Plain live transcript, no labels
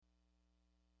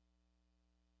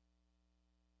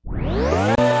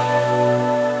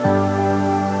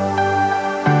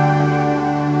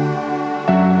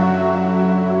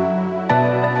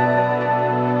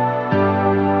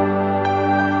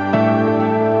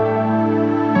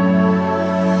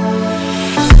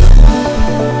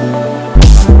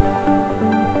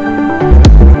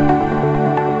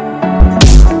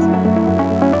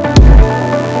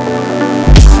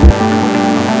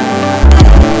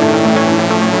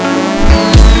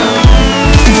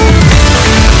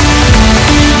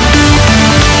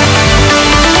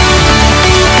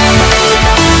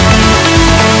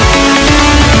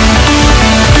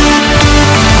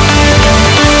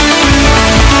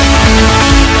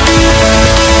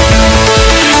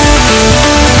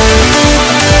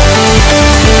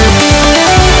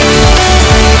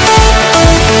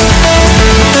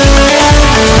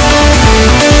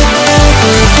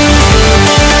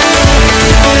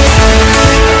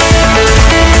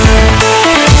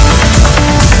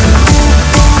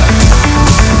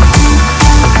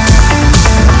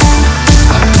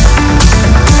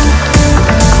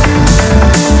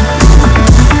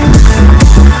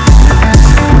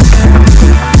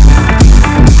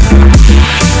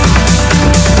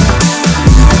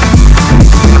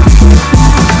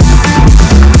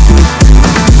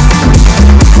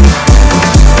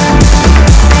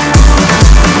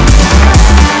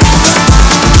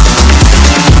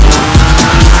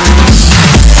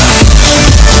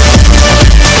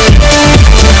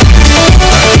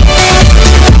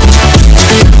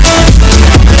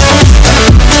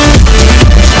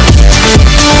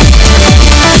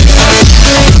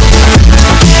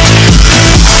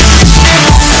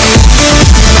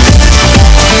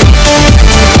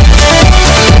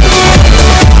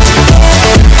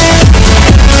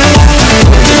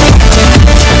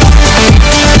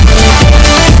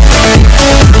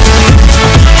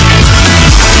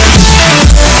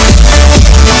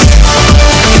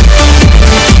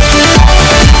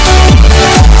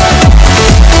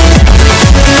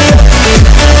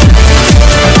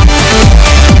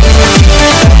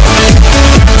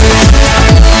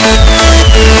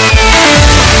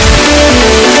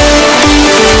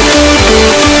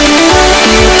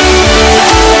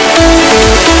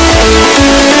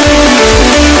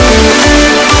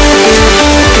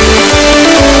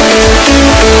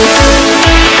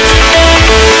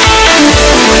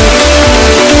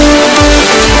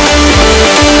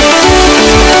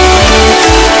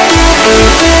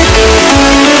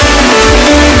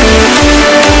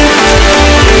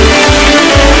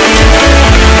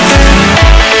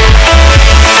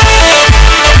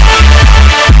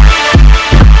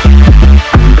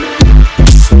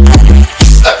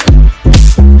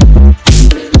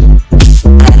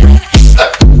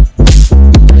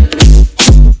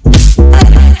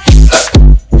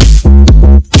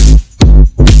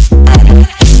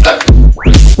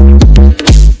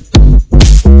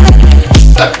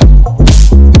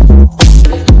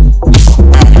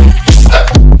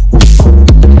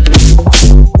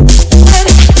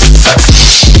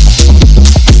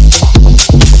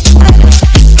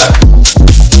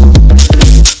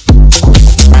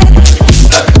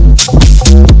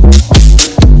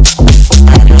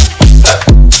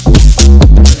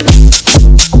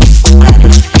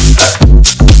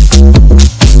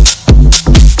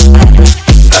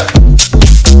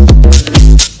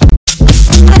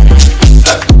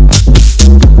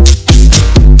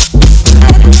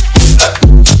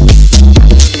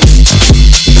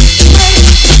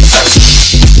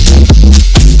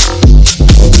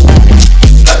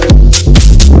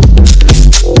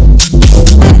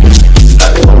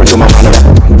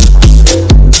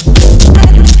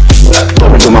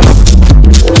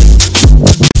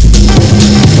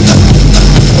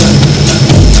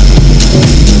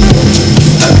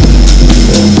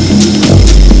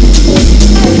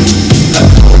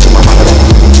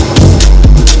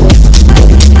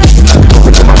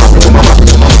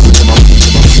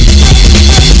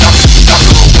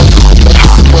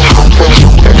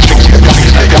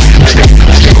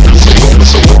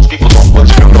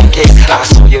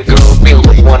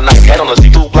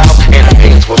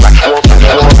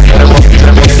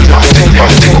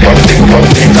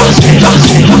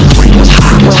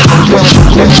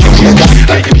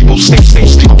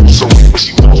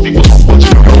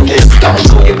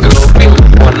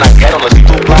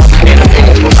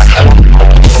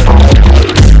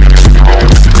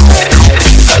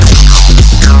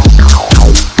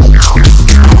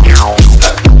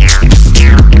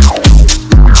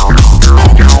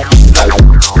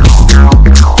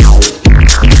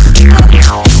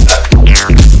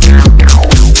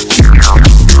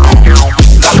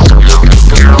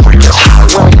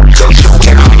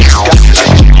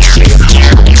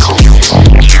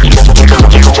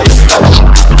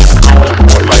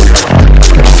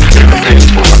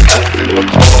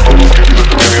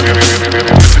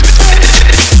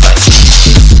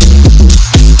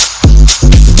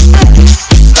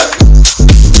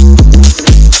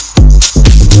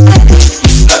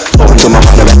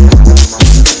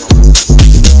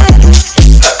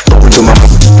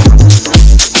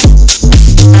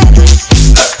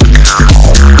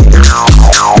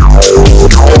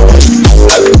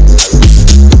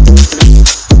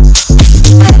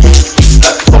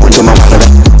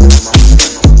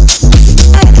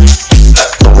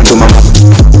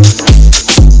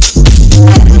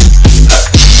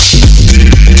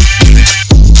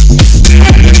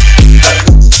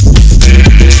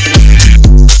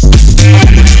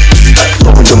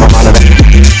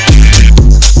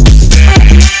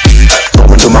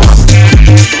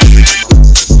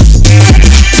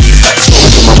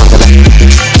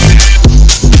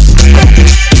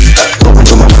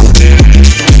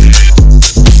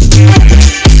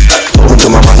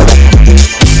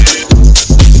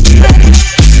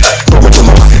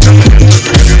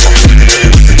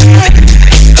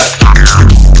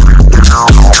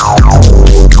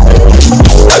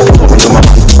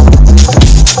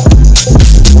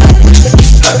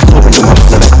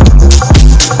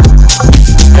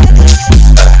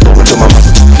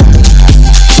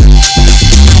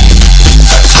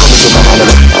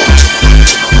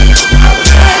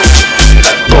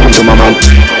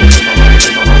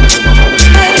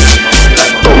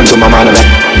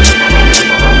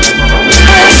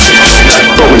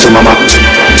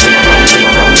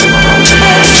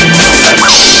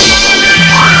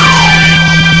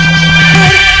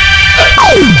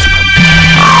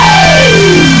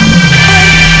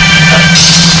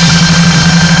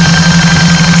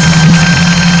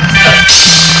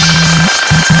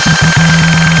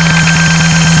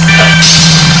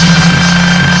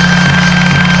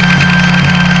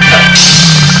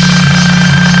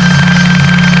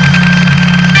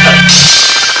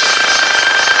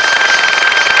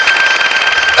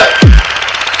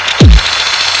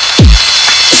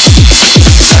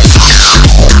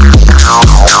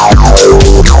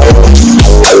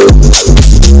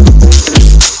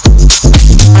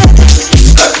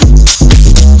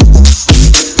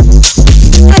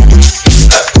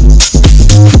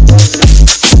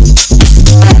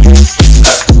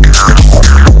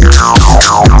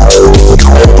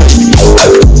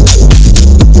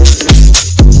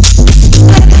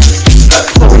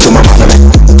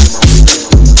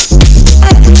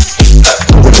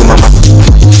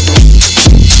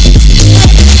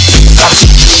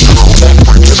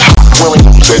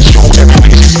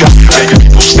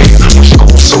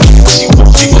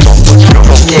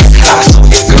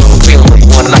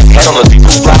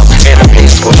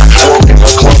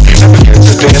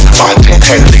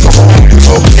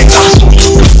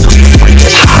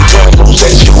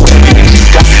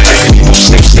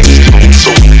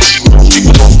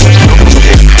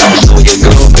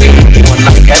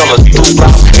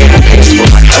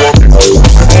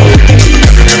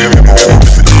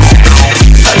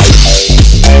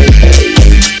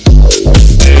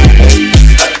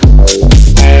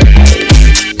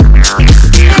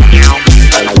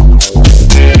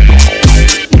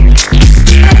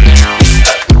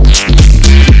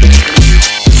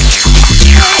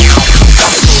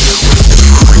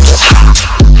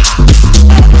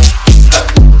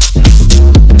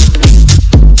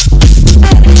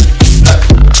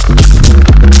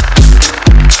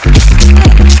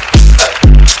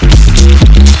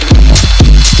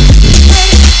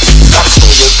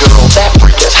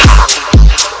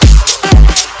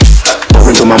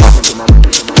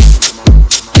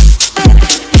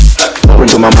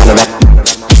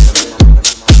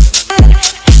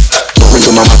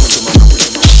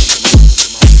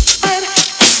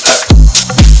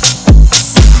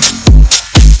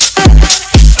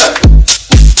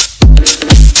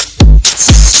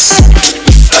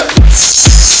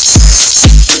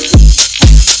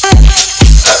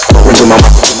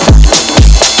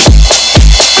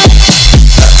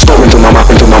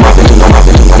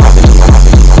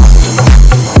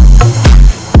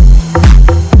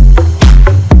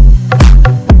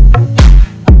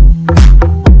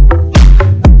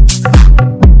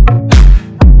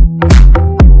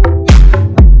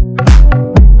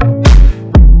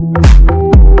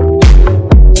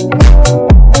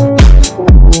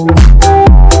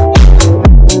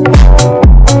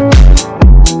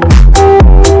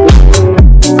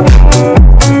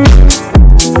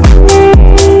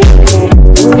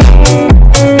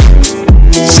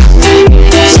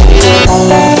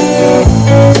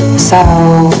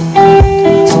sound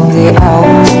of the owl.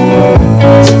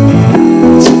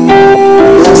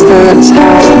 Lost its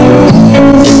house.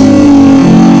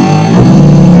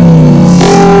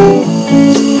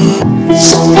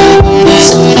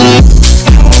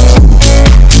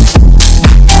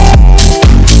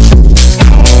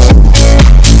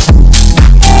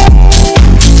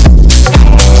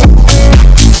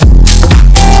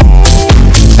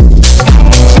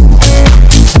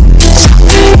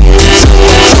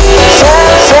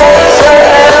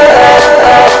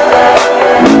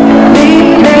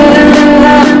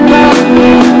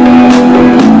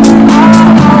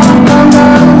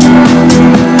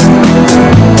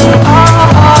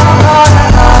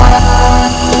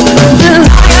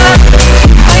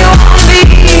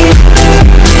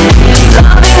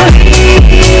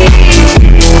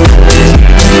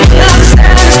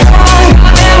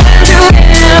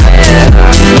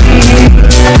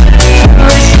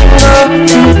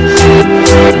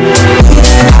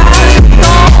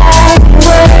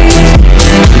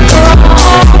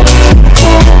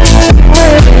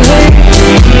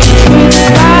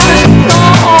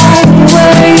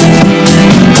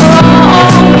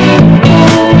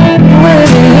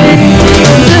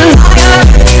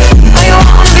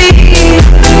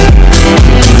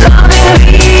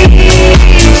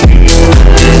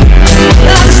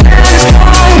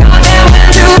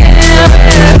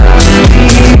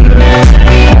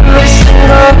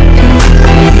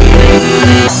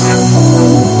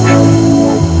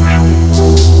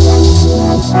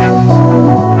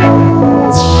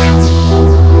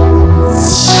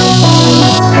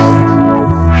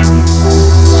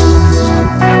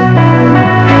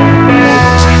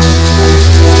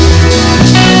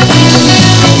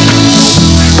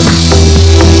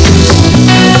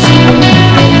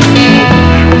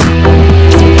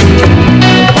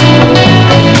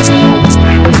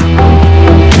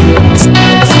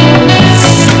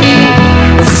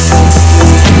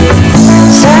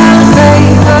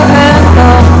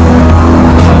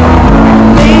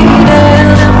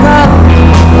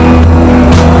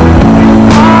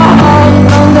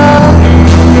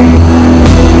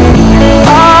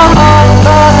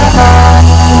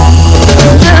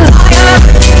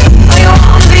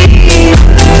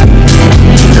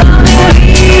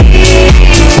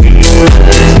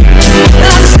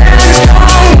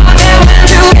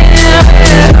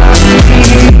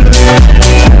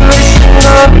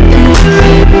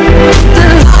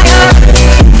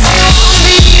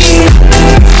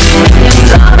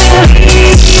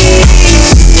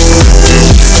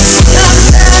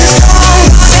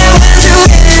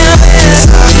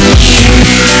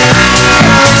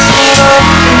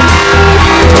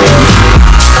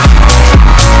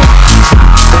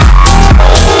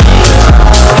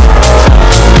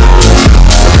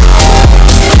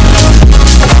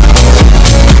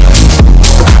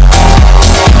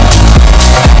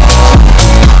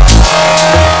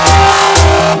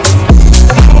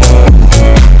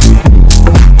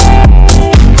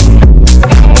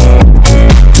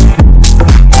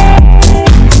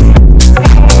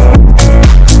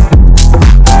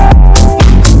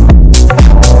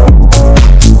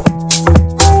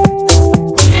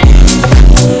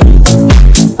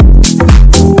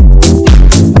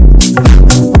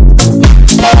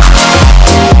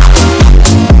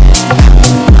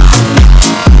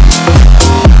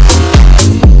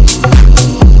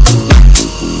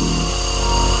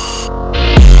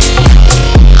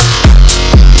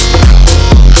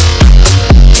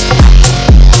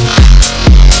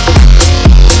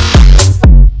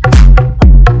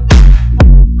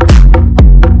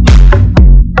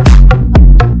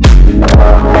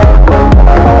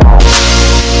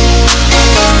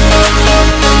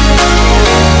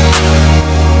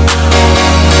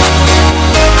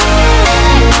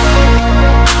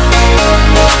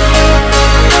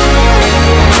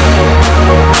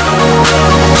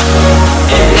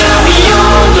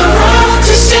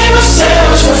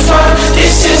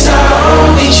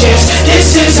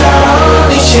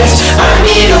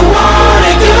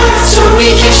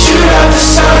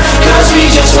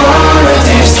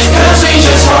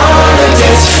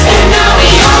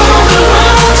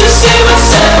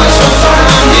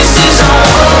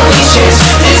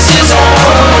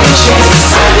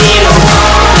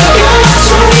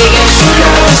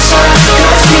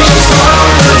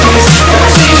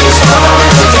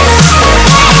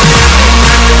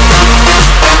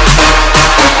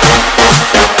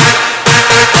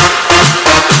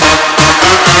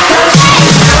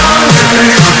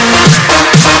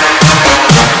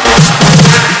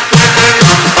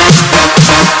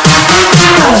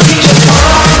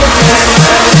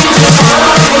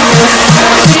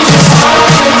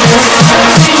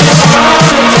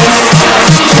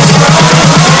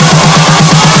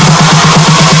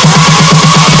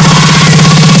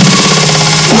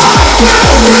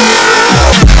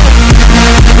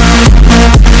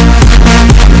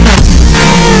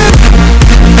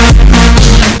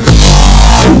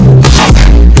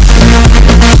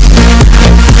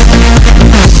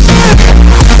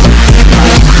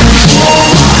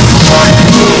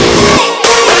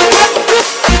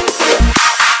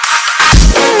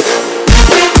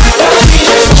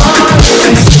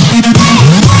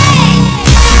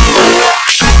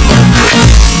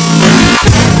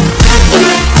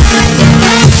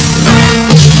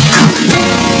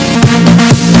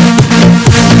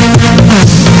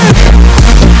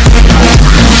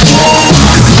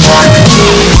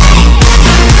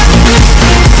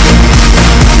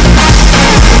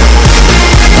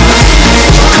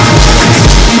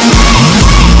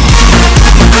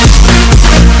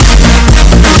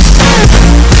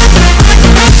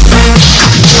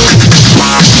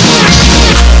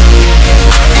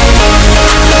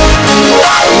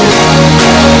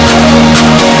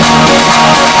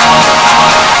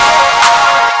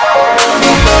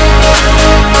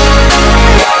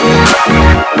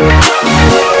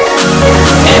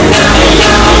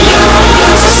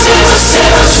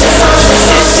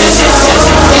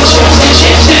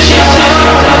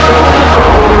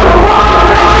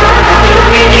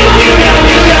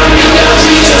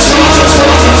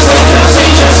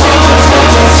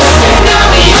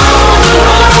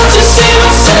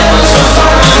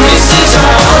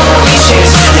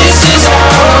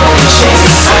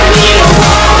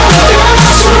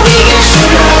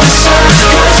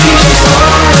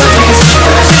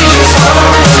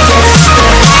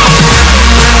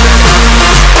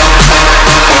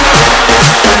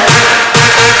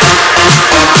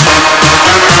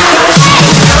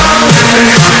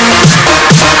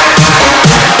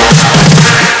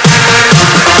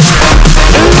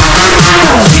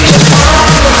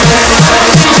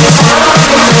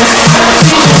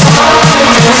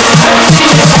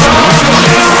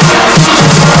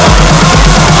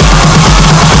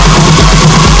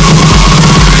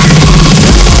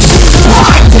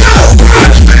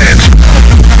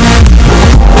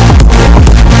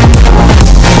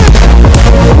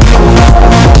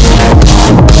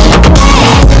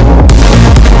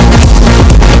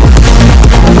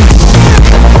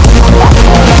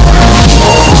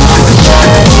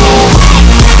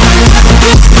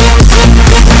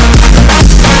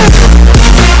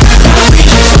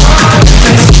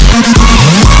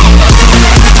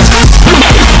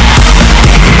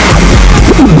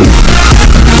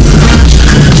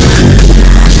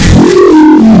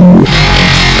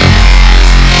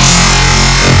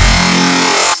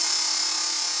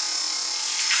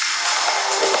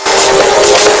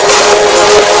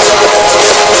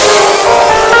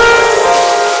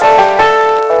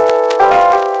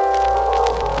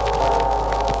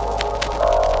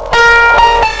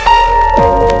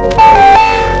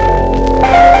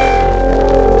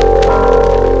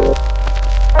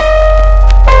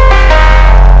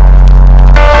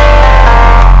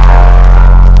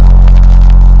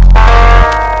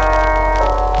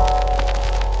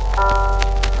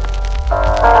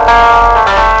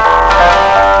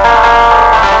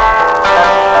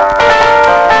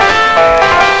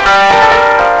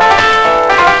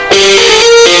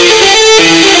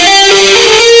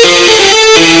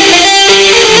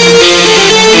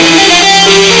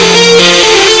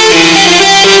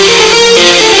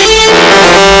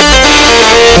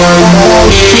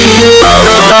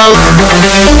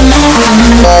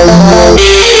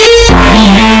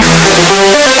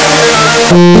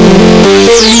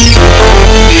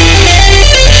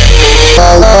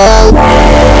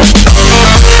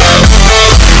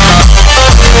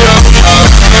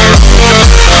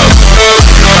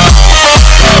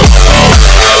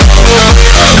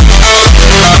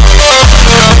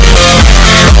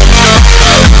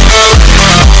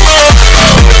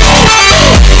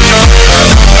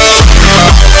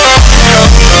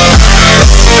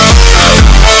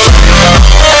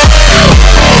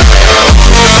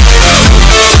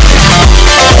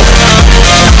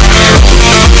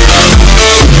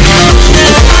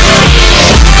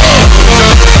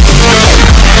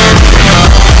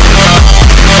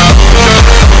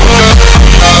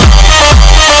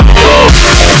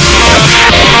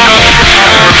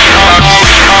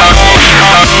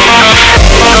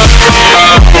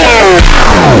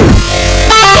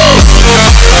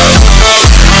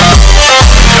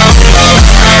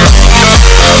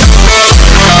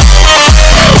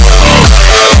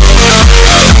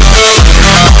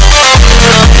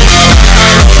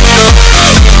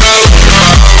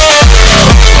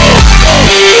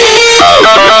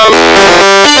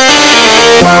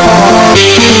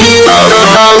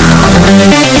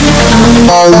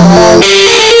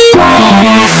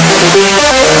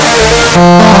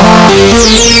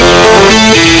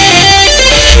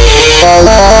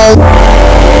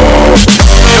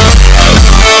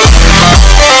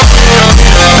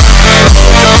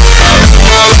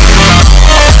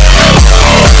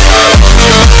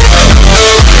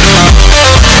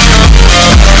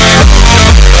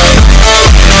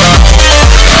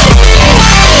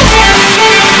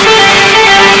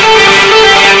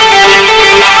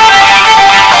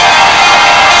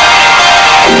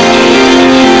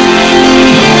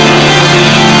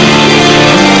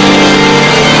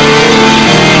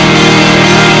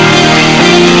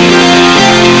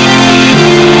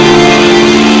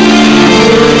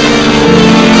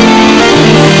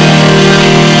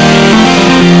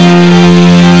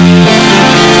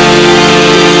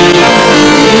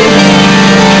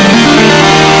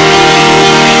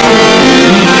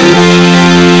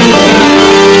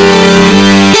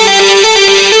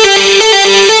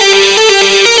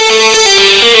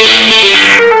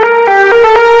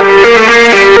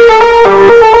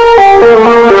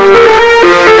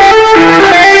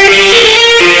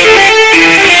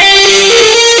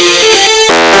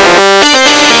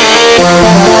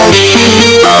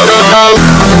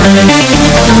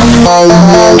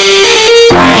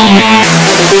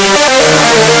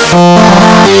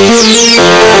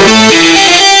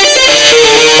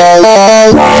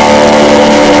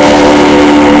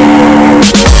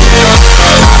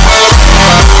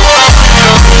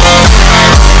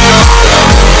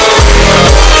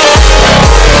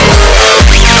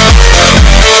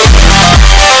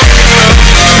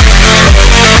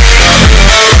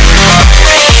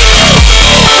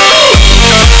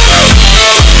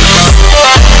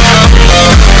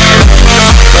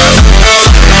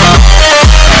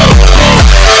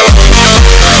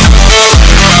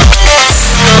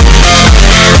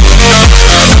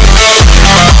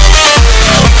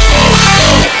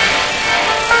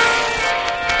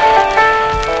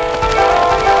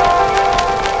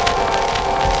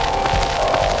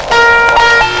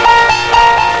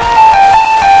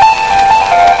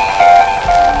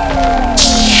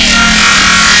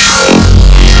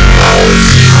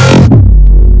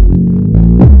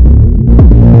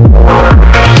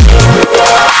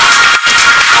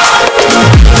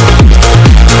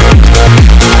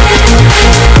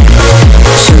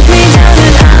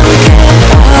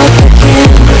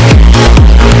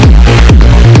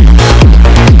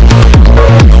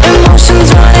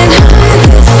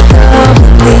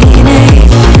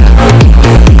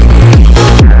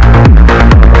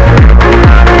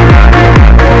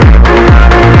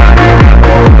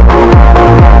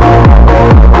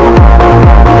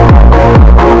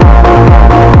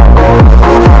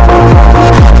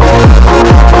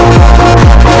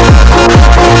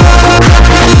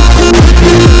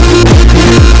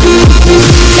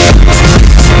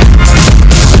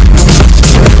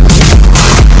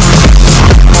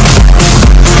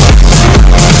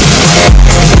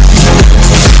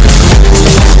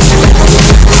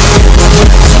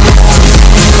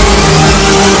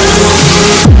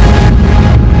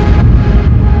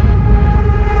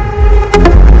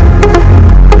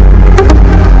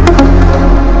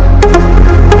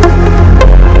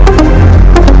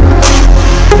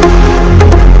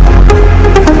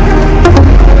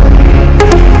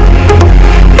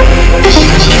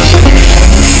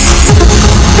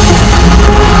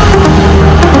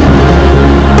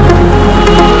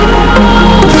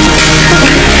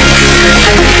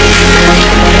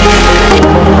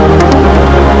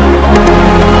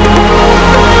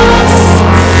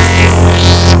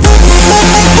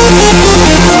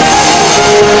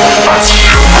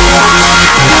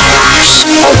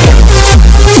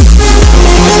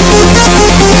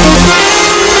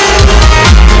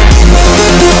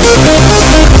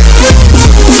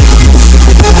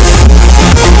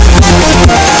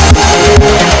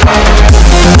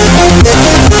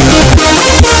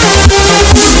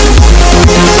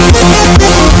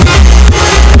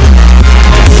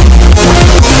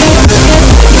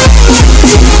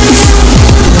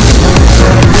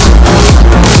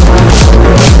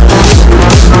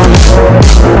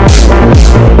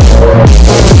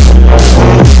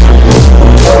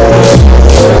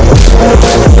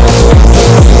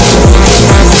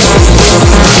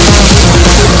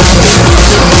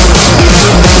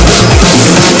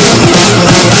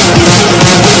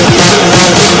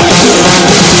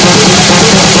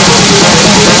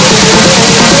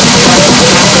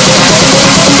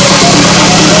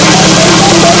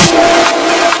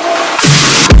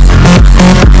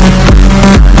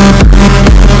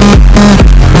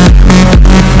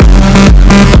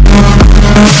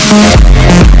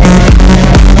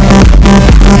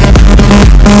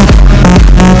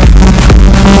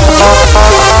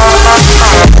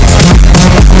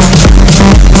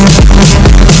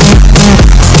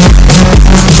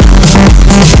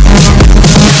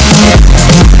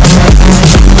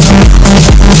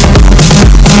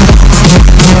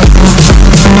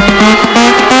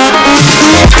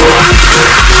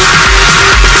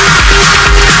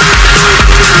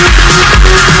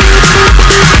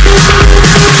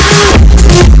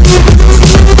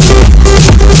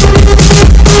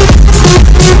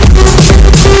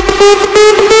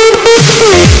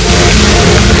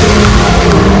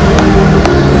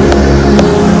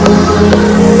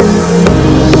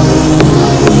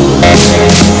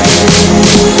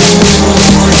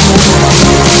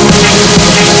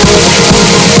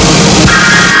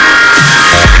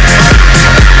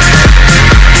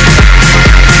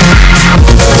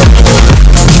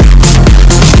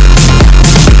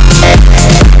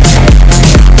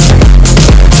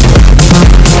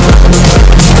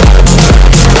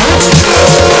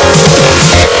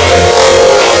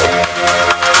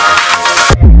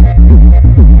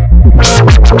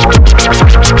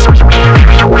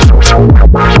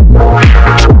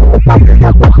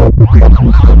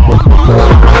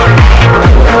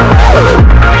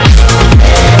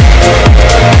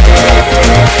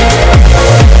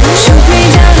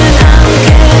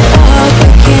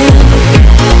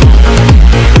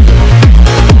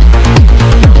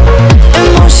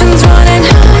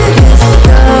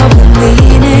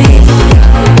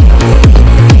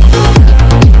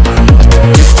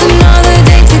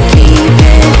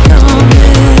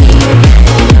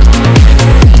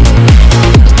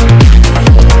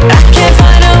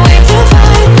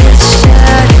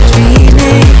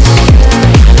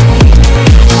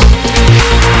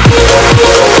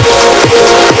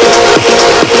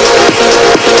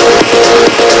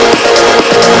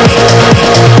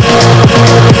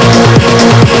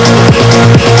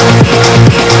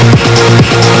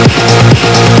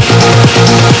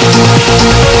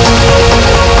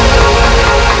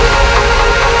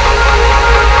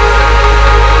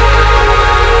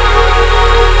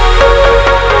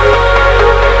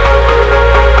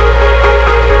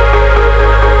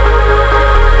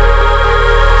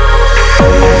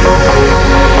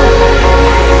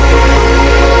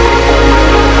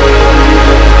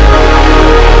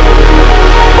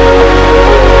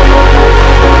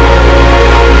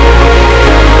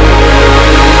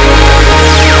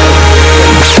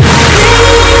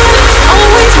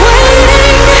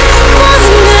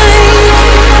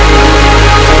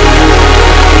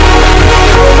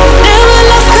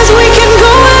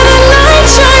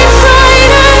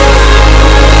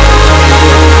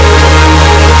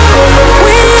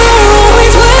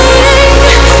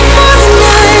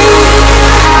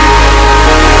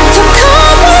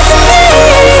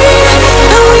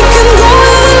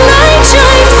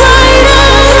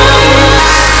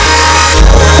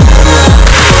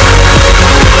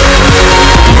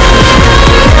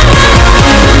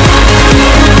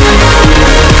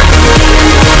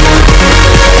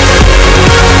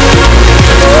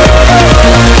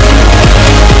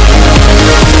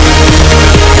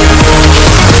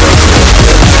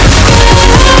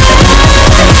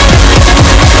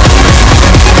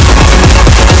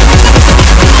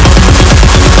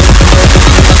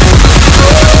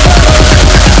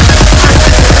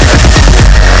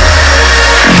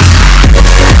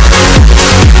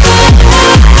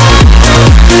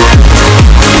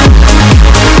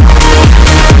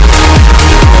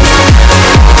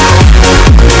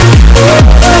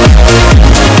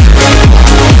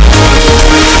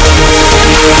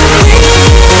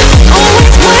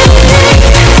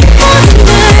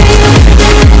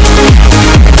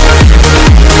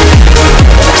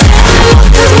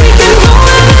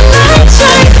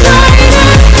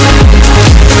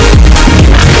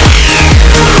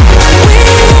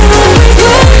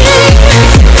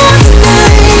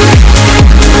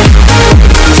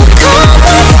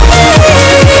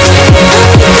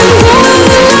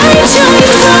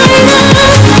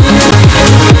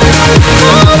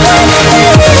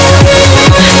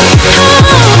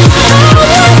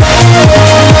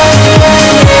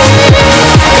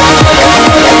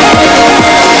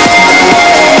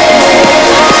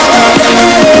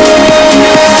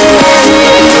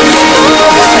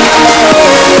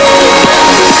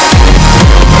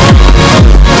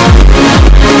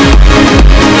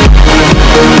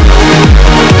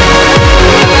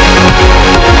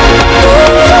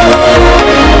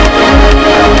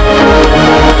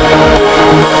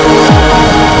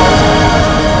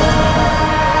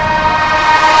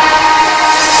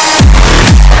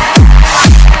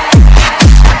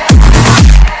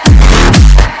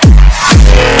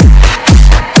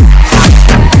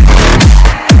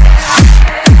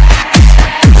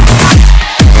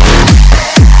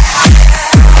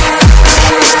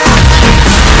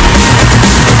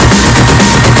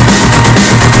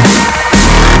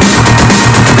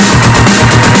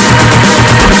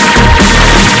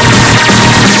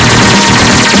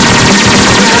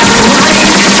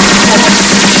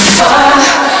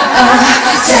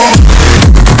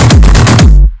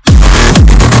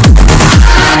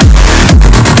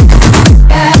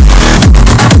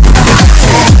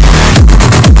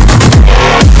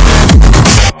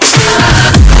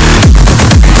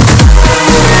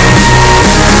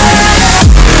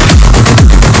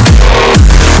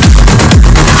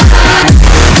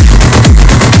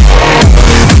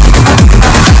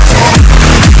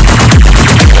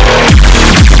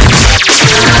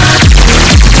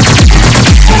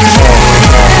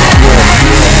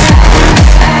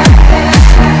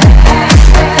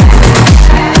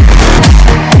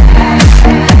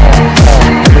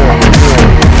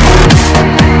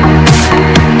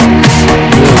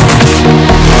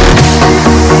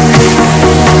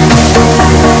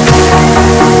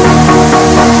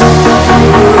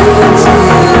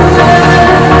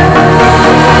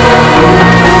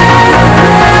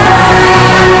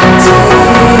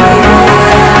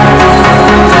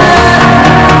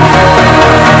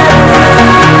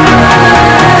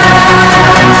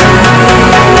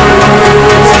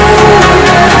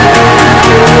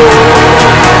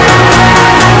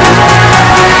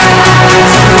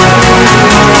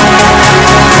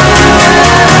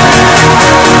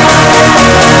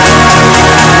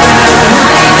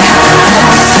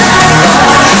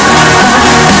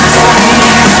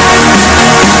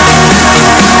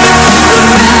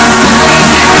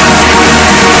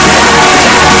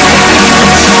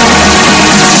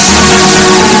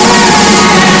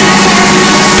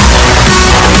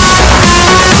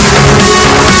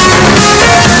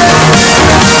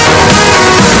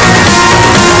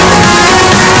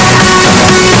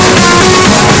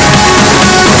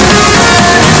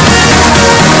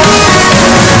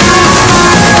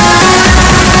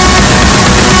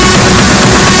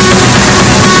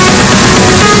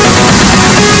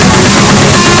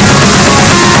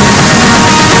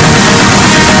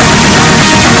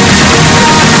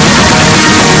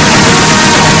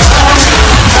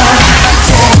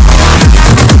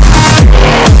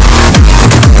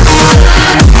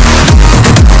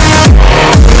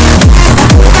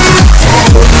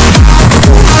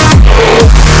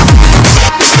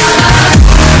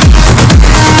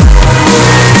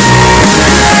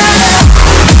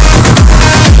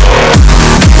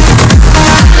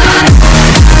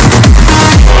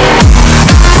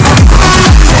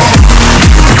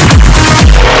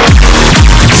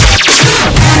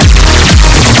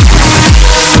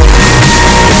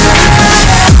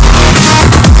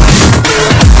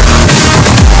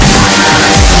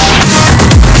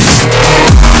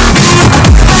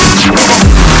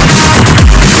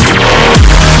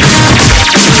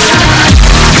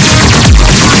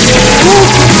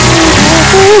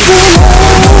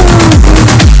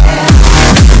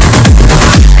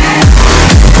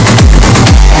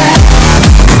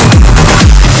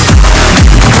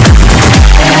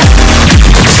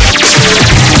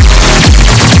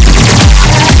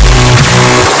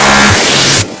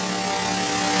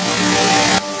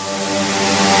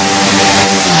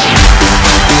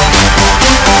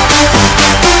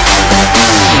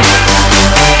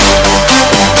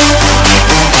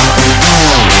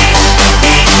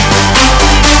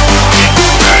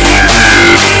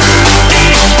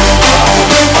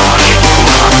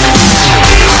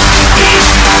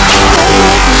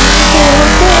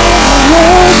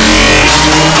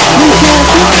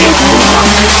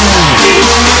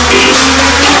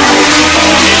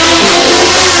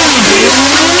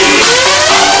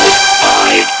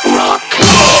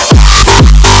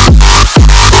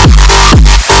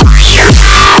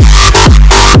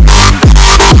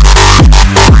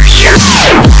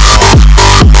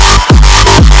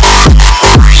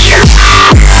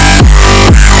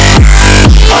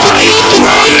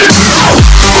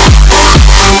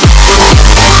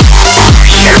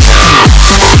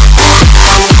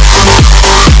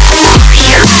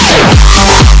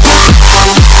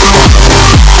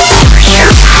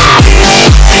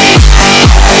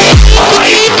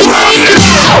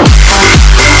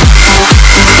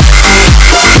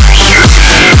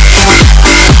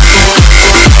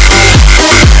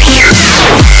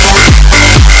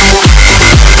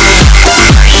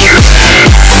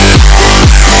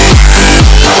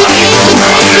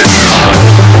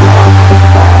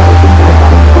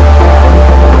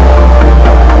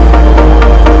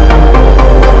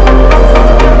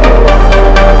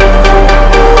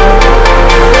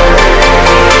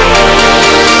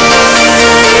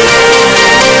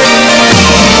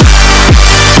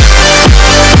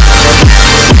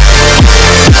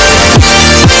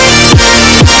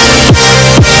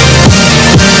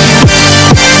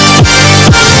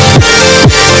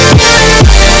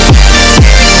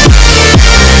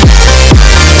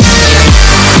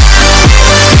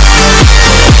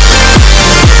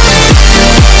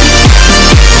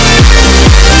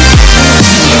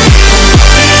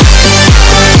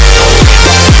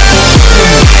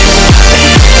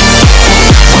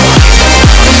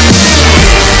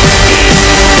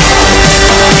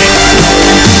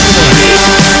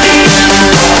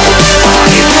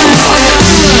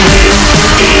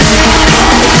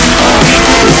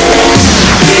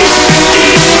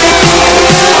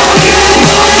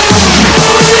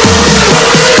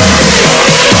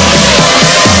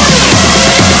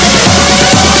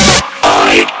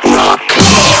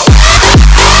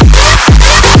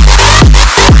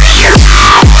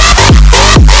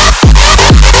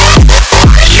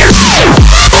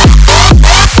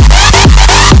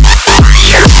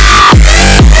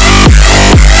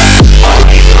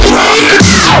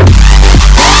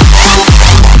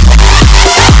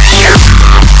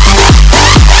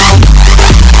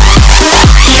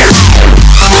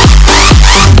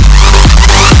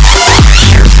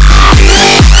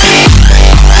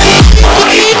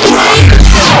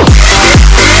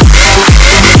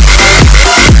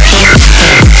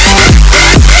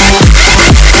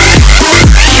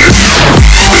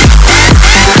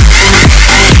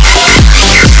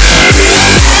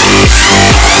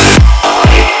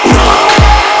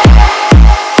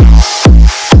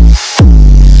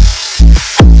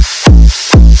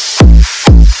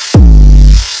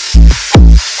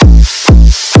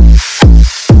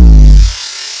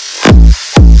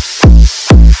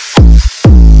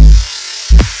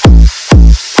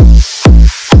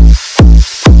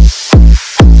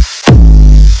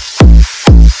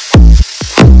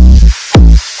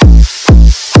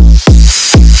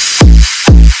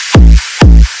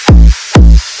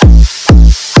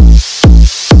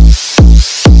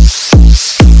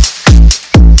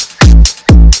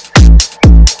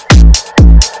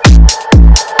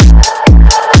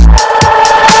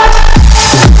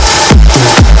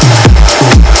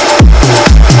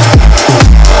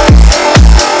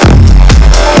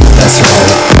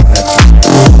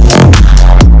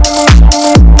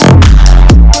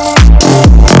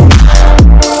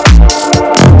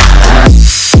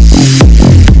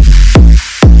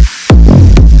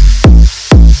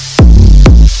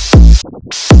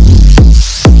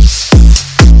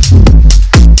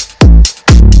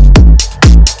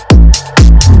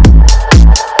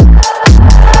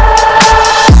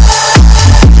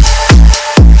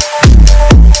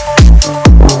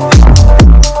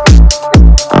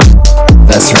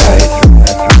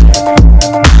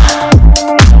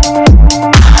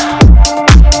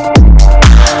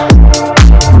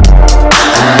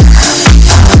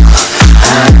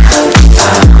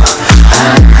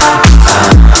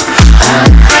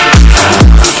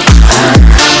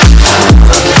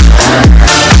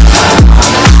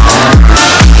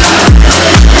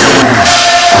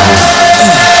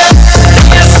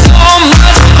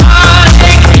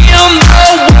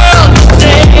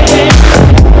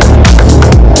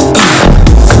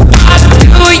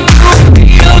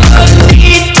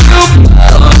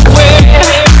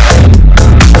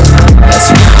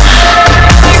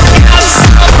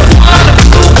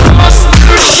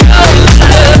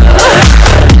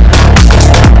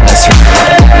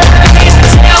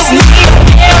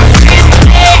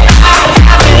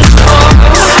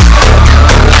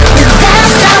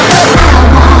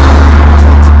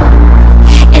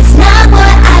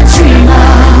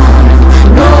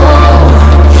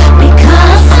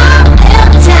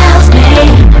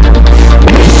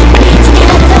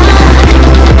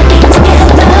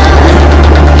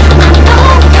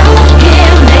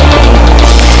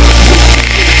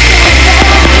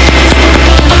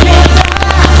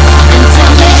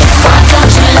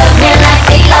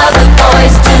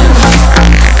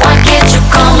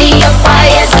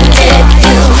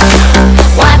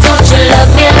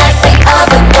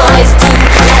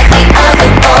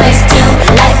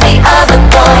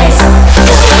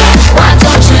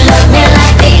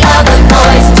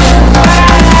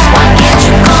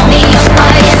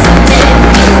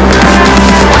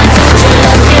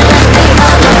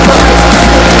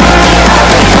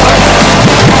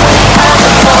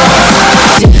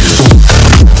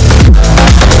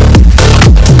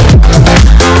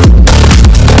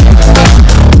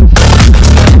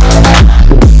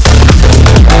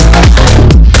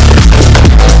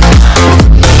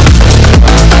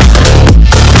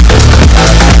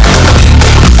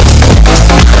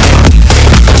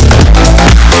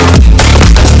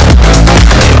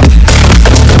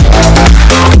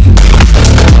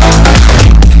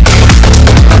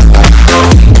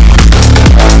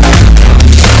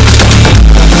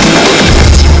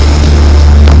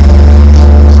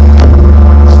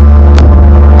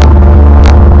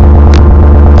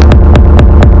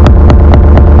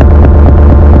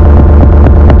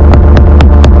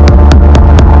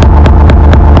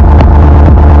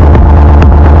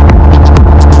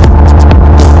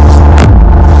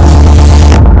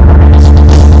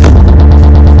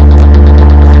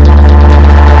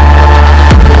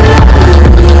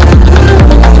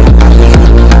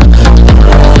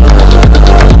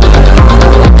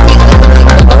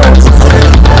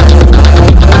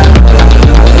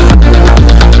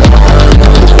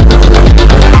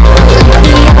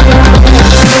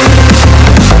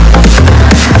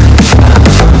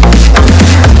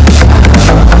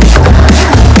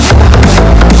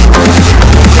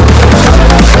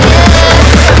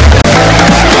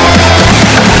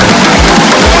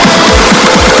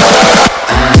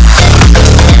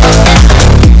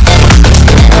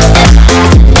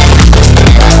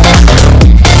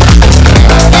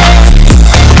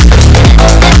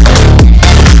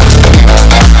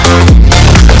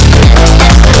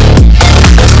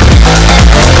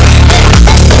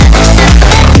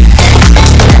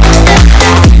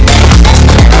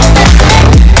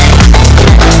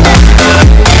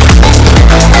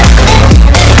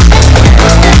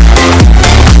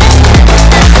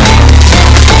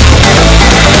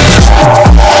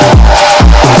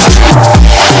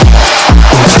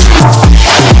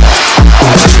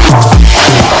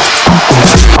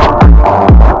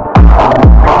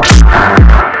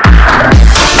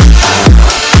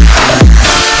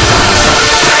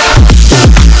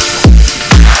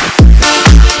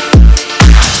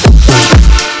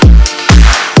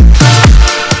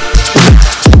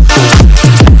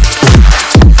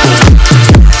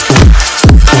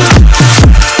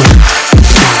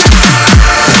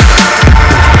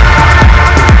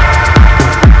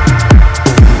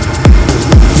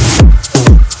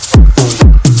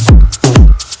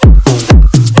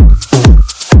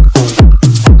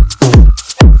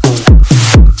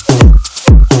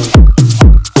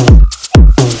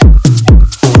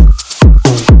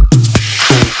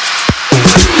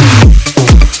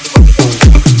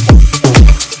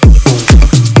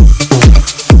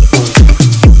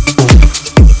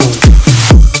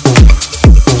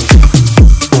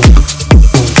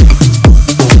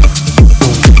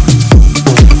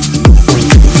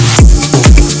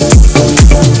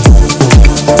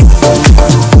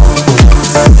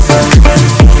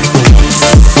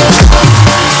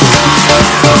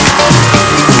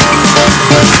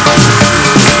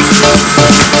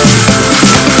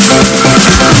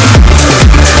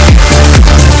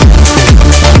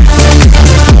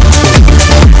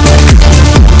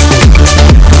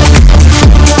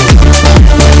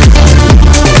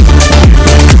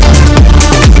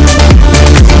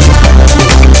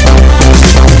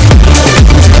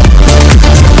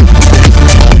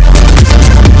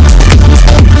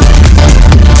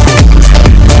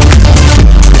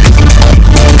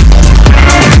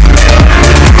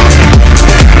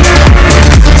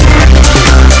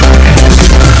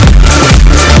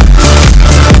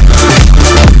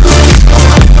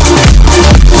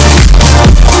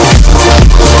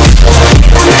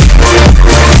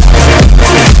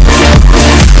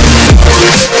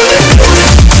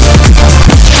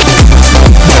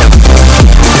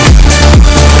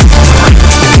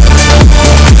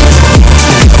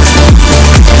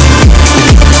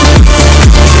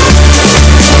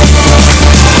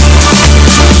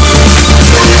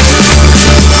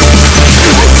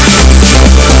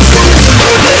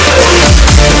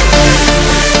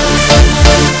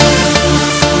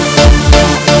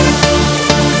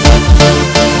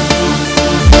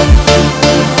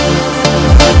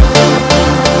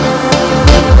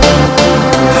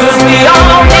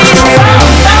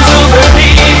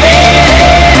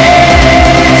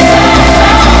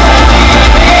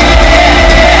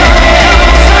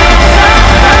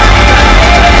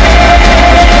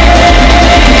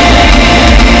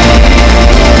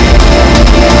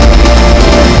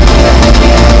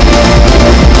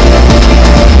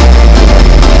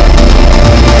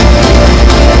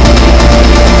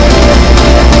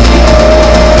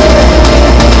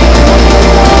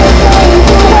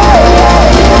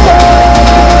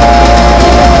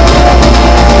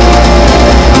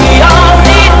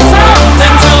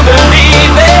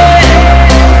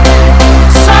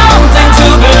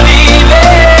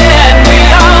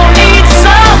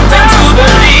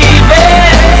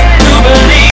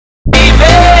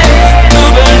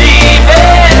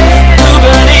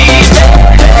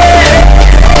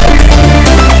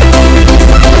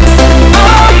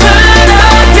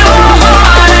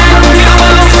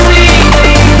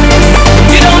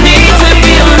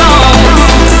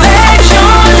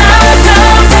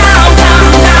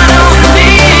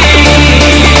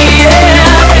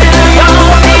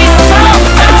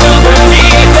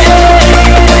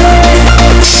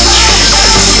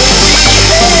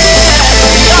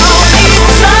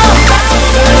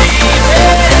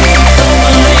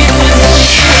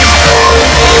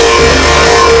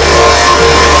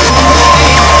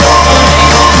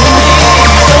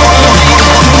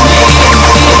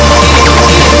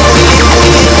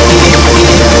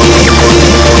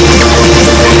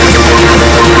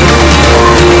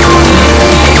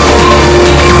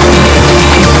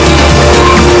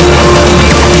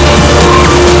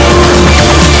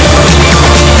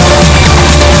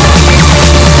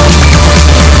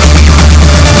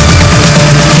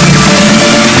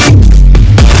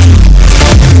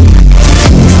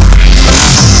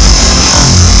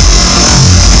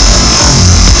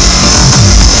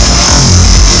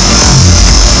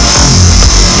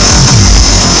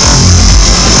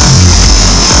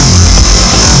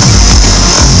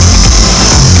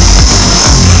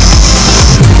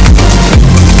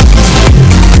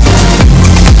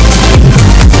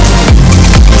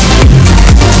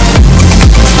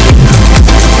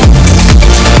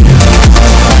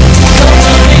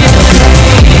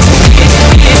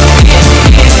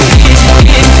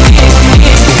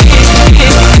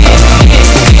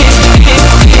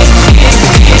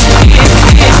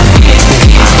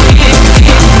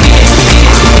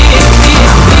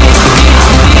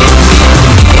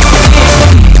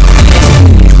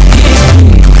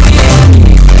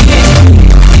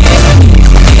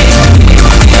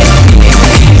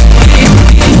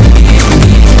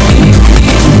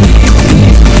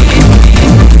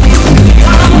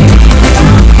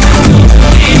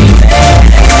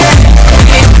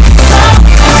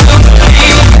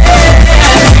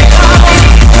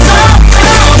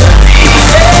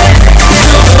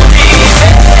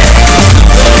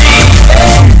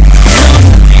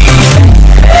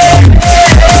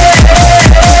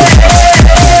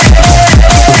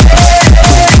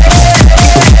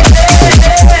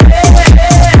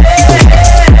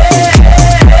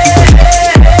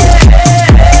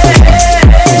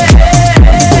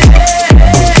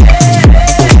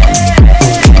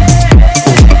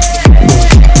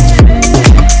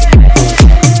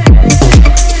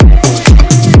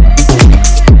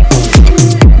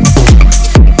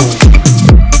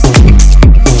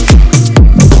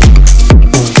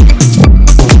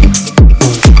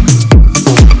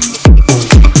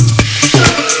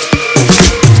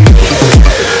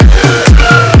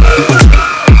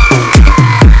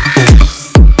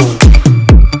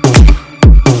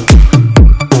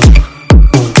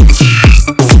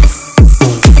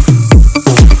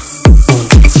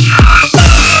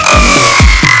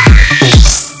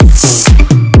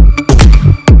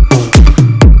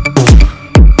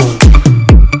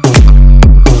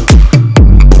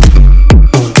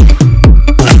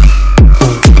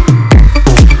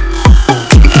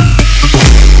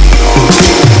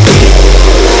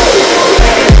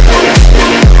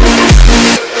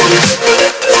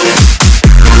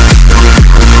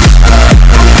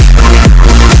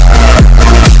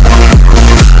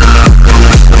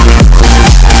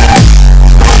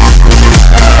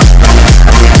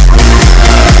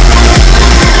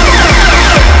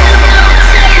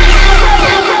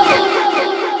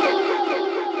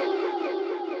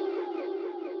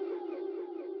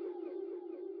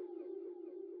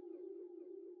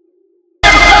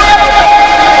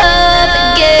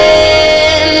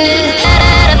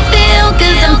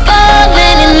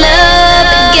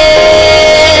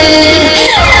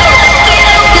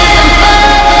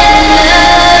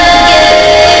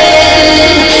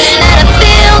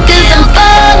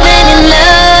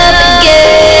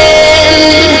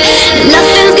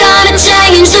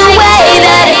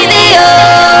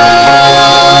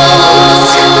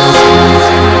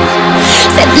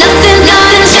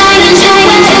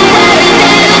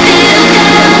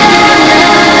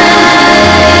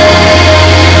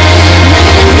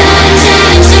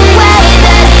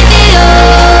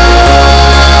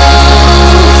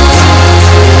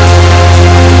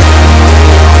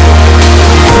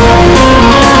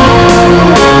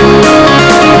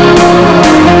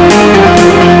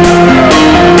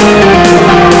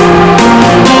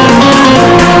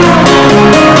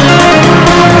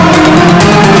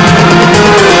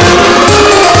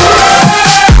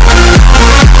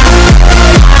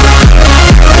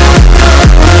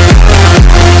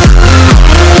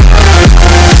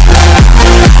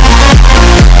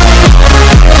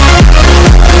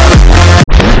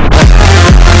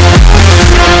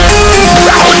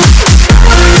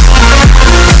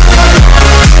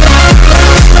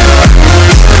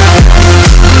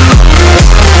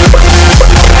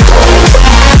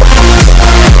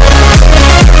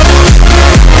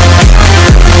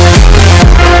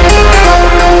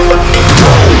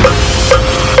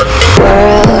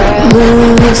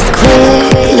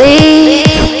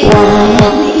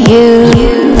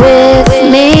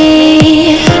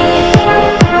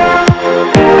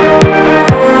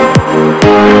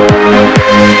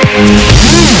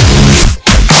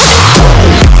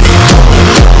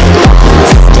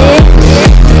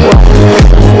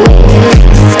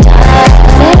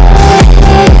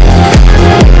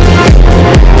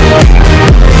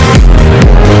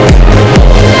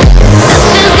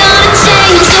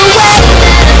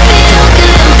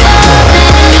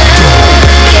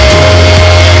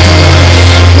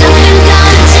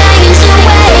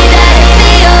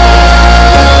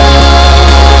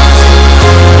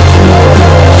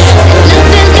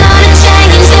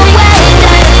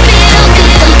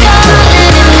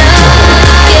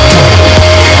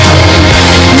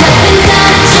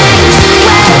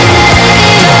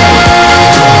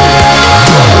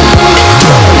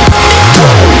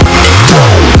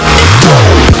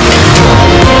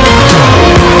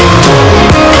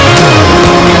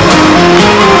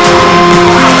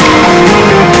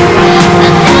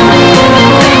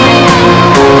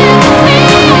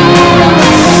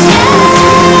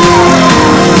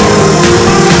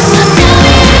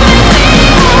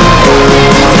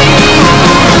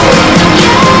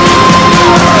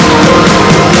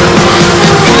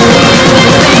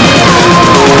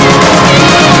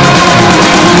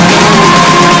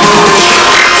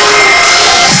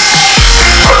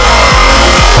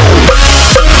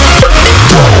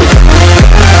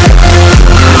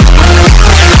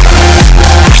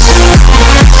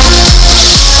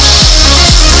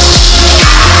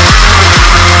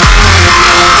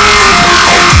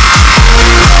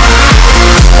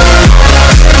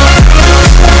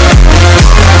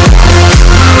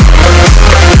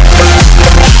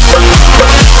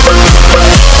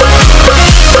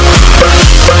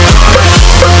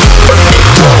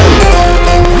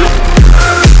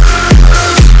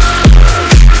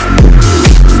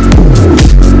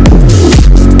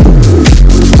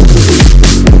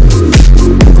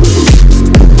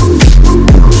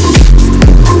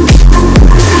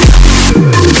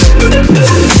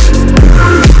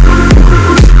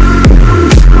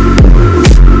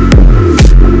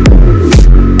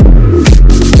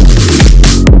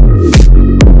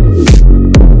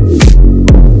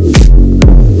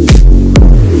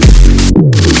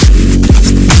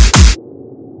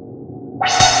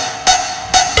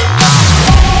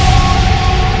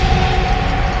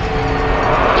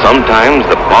 Sometimes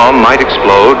the bomb might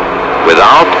explode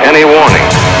without any warning.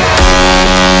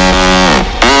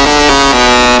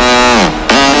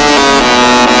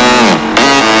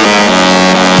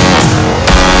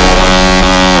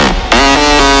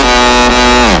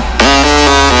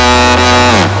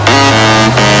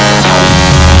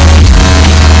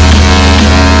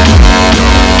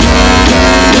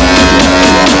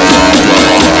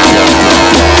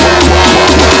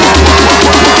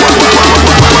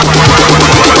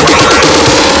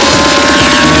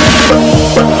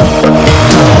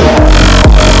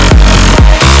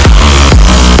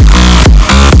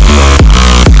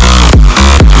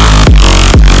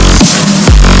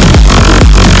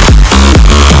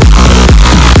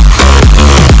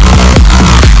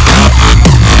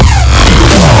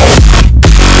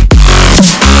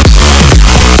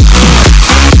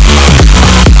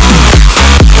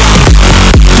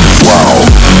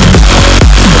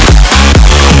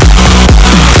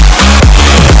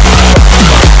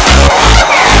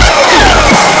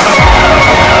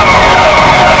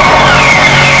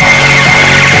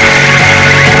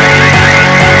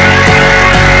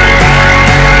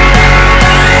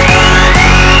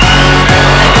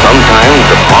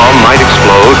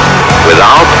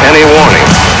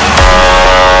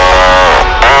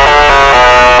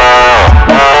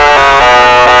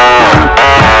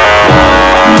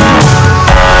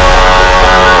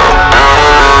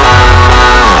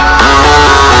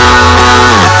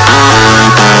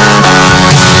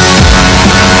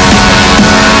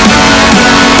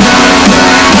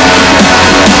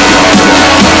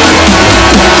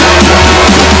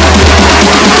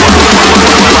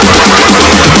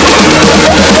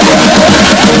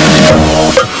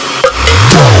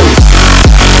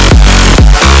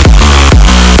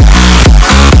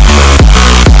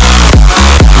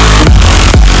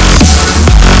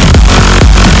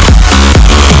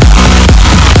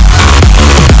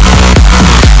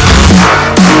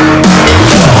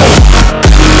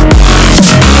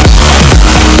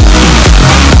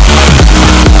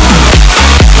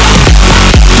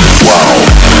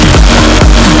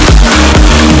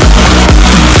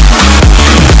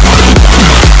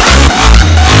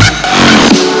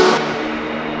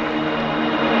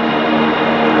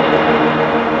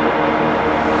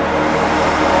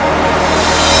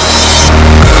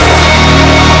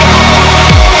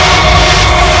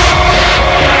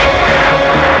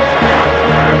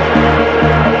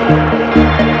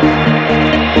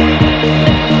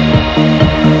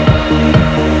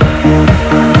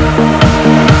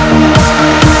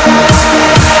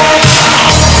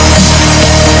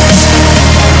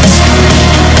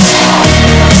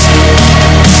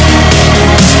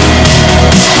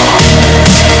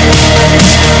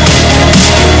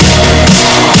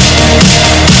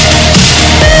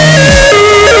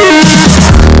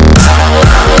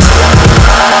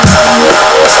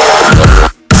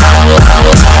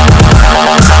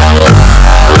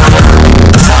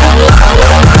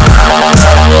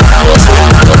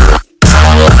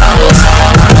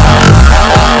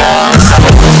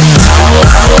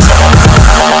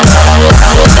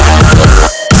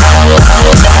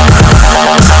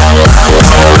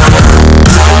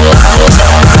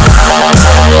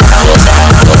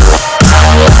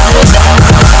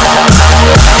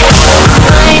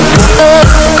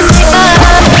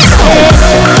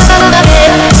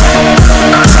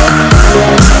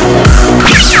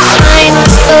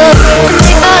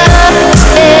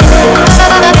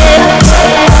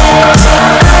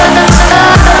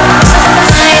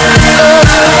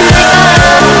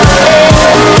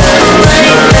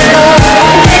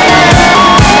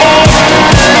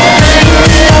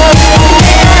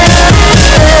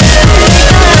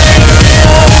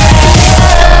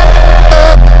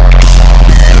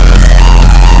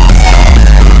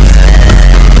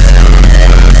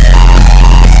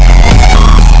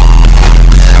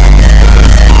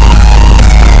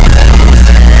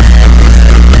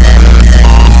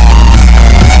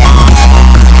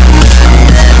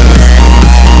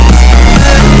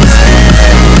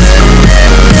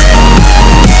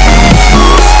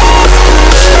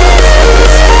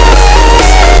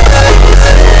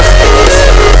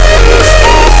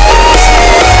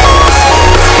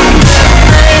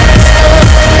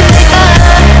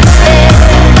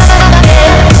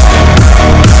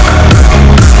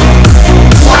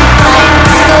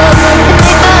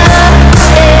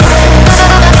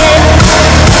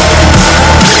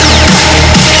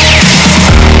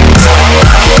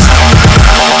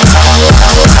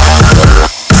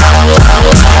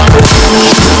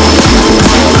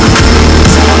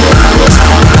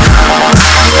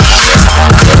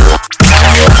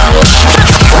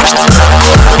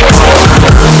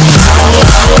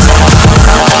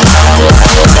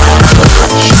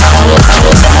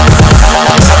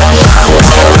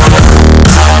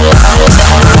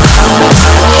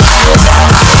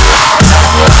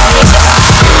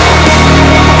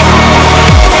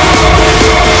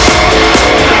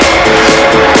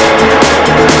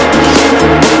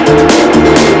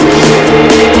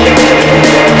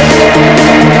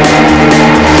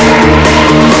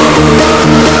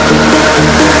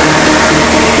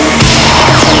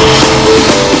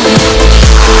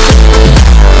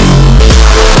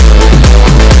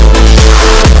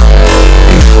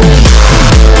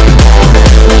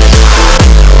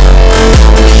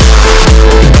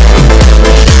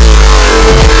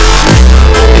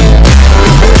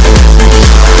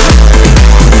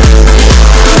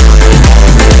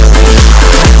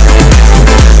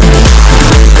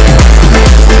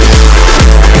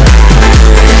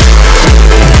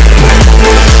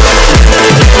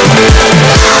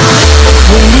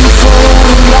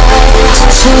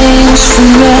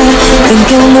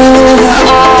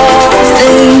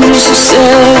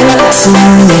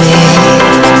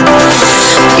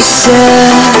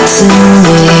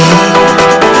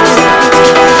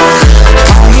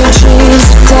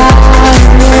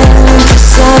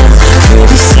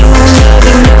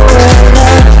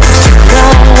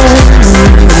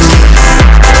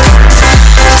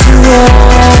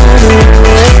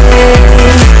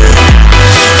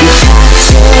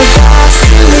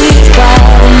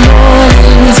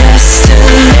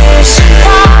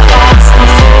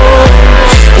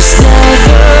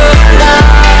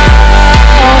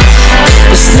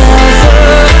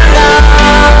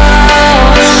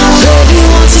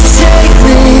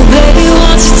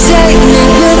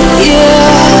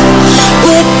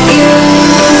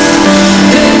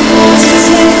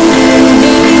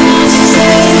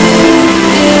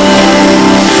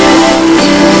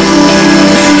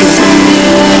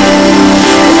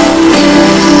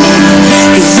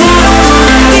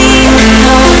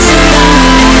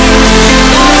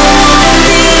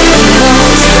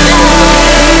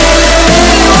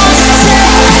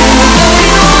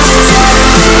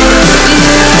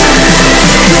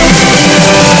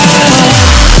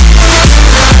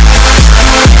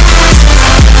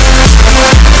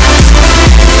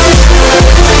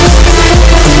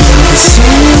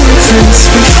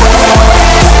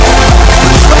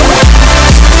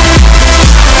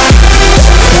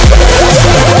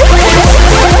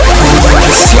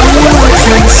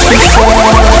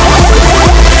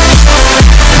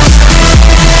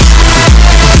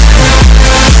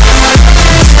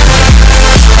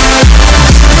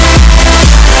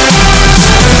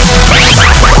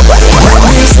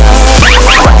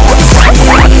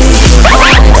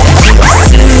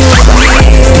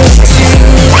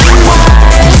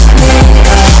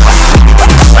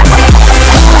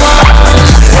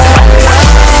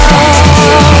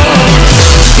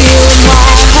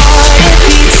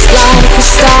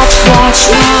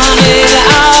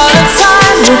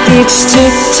 Each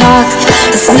tick-tock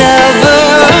is never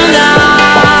enough.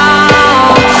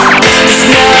 It's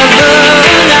never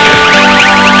enough.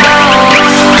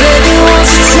 Baby, won't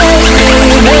you take me?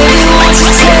 Baby, won't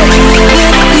you take me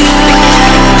with you?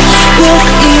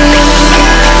 With you.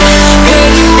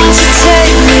 Baby, won't you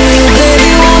take me? Baby,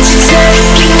 won't you take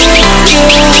me with you?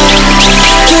 With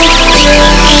you.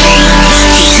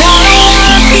 'Cause I don't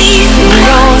wanna be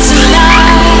alone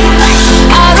tonight.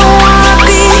 I don't wanna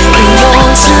be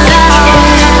alone tonight.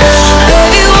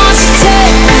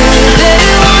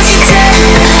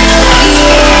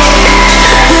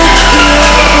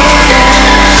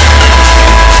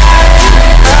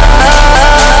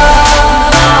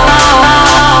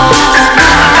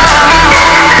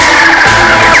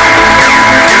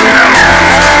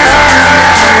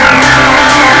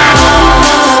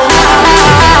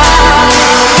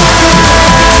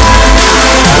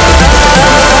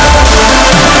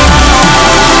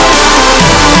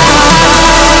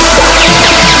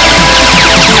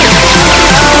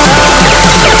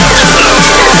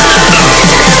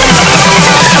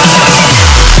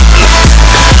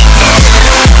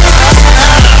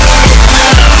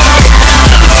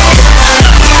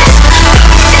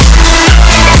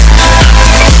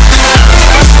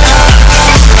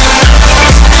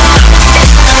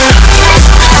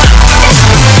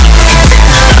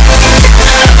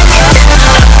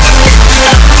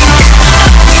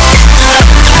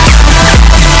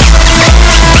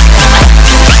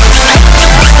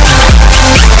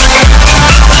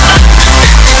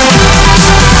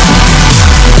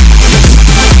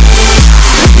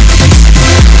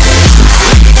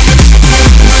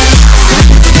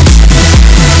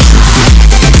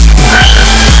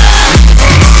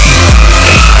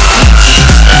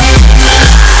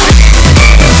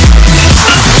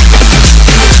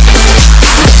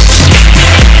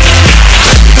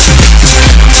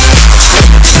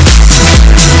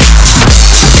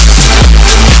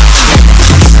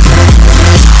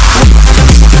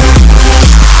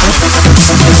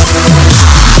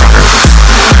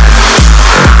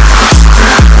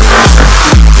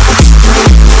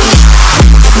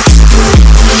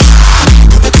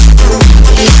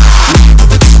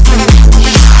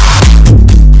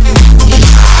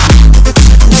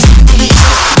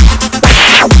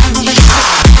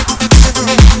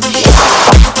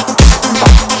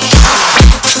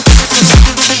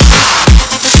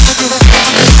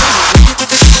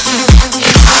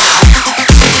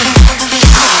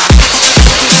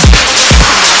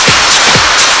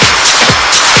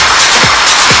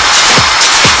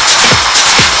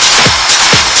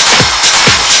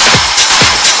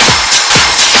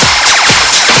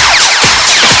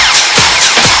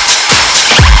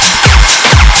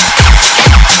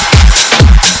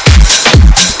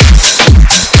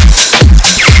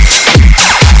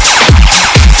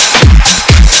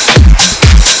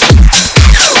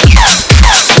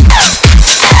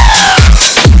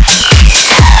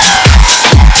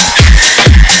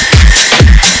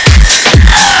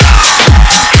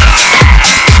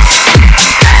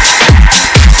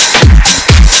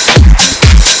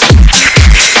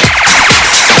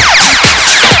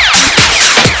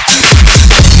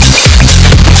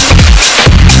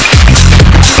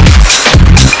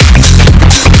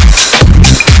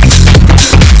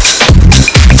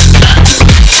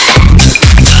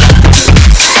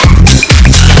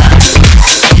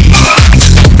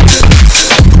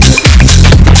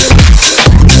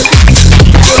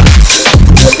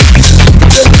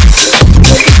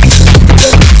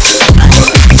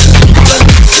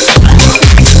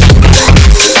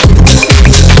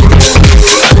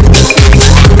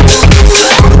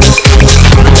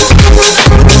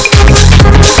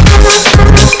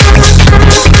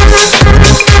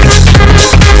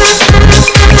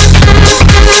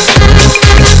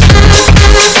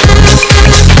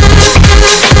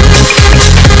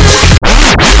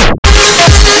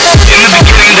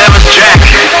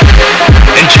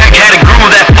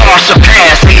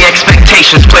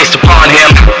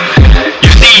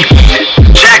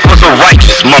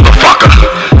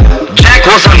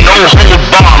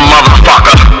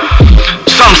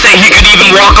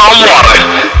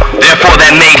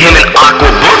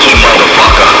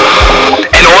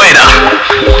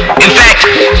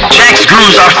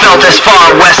 felt as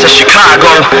far west as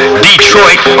Chicago,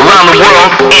 Detroit, around the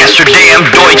world, Amsterdam,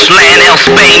 Deutschland, El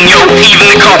Spaño, even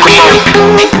the Kokomo,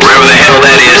 wherever the hell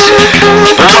that is.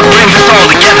 But what brings us all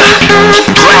together?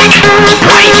 Black,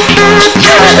 white,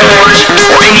 yellow, orange,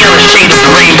 or any other shade of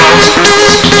the rainbow?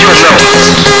 You'll know.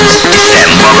 It's that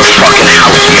motherfucking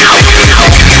house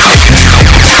music.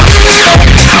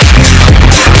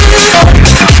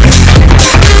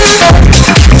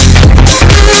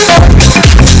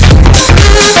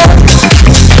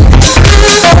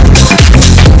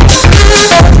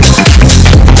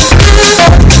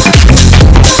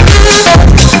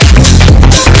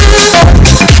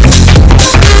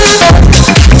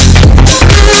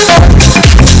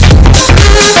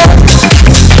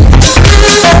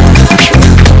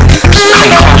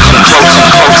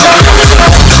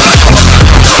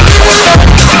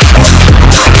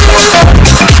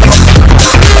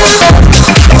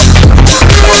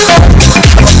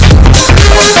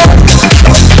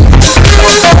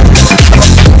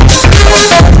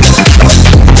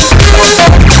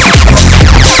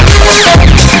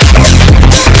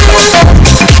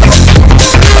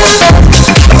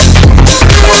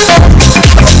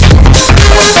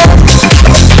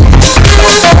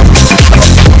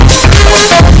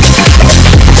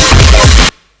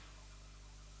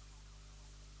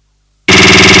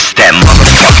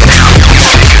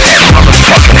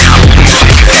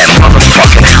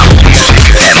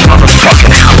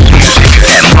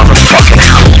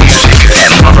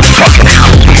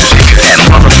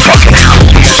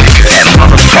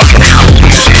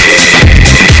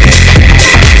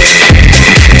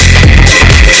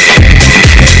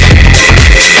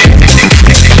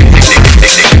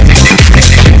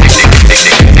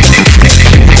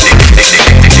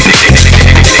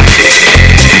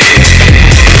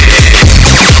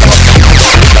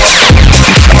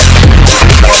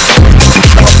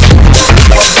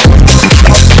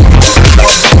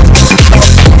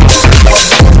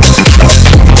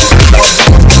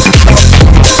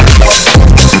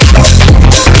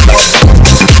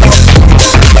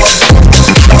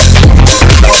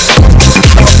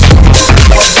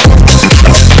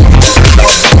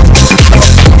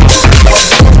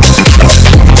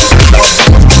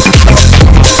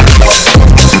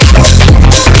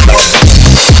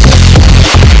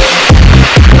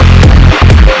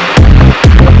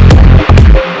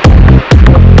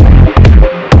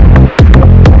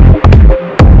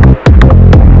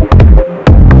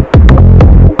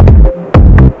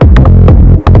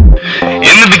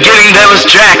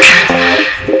 JaAcT,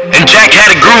 and JaAcT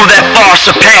had a groove that far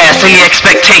surpassed any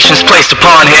expectations placed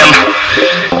upon him.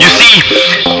 You see,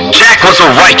 JaAcT was a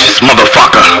righteous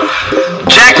motherfucker.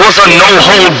 JaAcT was a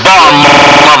no-hold-bar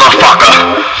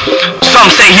motherfucker. Some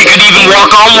say he could even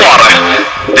walk on water.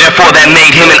 Therefore, that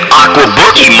made him an aqua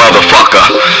boogie motherfucker.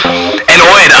 An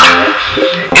oida.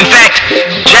 In fact,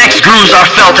 JaAcT's grooves are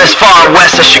felt as far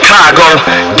west as Chicago,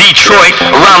 Detroit,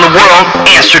 around the world,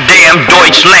 Amsterdam,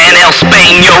 Deutschland, El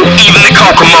Spaño, even the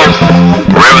Kokomo,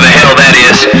 wherever the hell that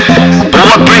is. But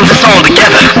what brings us all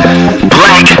together?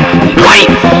 Black,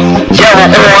 white, yellow,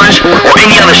 orange, or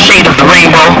any other shade of the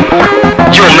rainbow?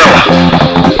 You'll know.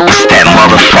 It's that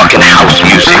motherfucking house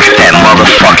music. That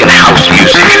motherfucking house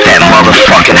music. That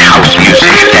motherfucking house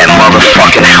music. That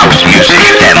motherfucking house music.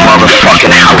 That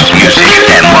motherfucking house music.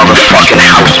 That motherfucking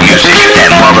house music. That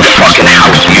motherfucking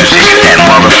house music. That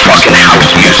motherfucking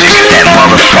house music. That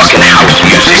motherfucking house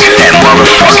music. That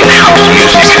motherfucking house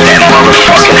music. That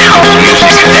motherfucking house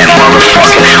music. That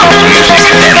motherfucking house music.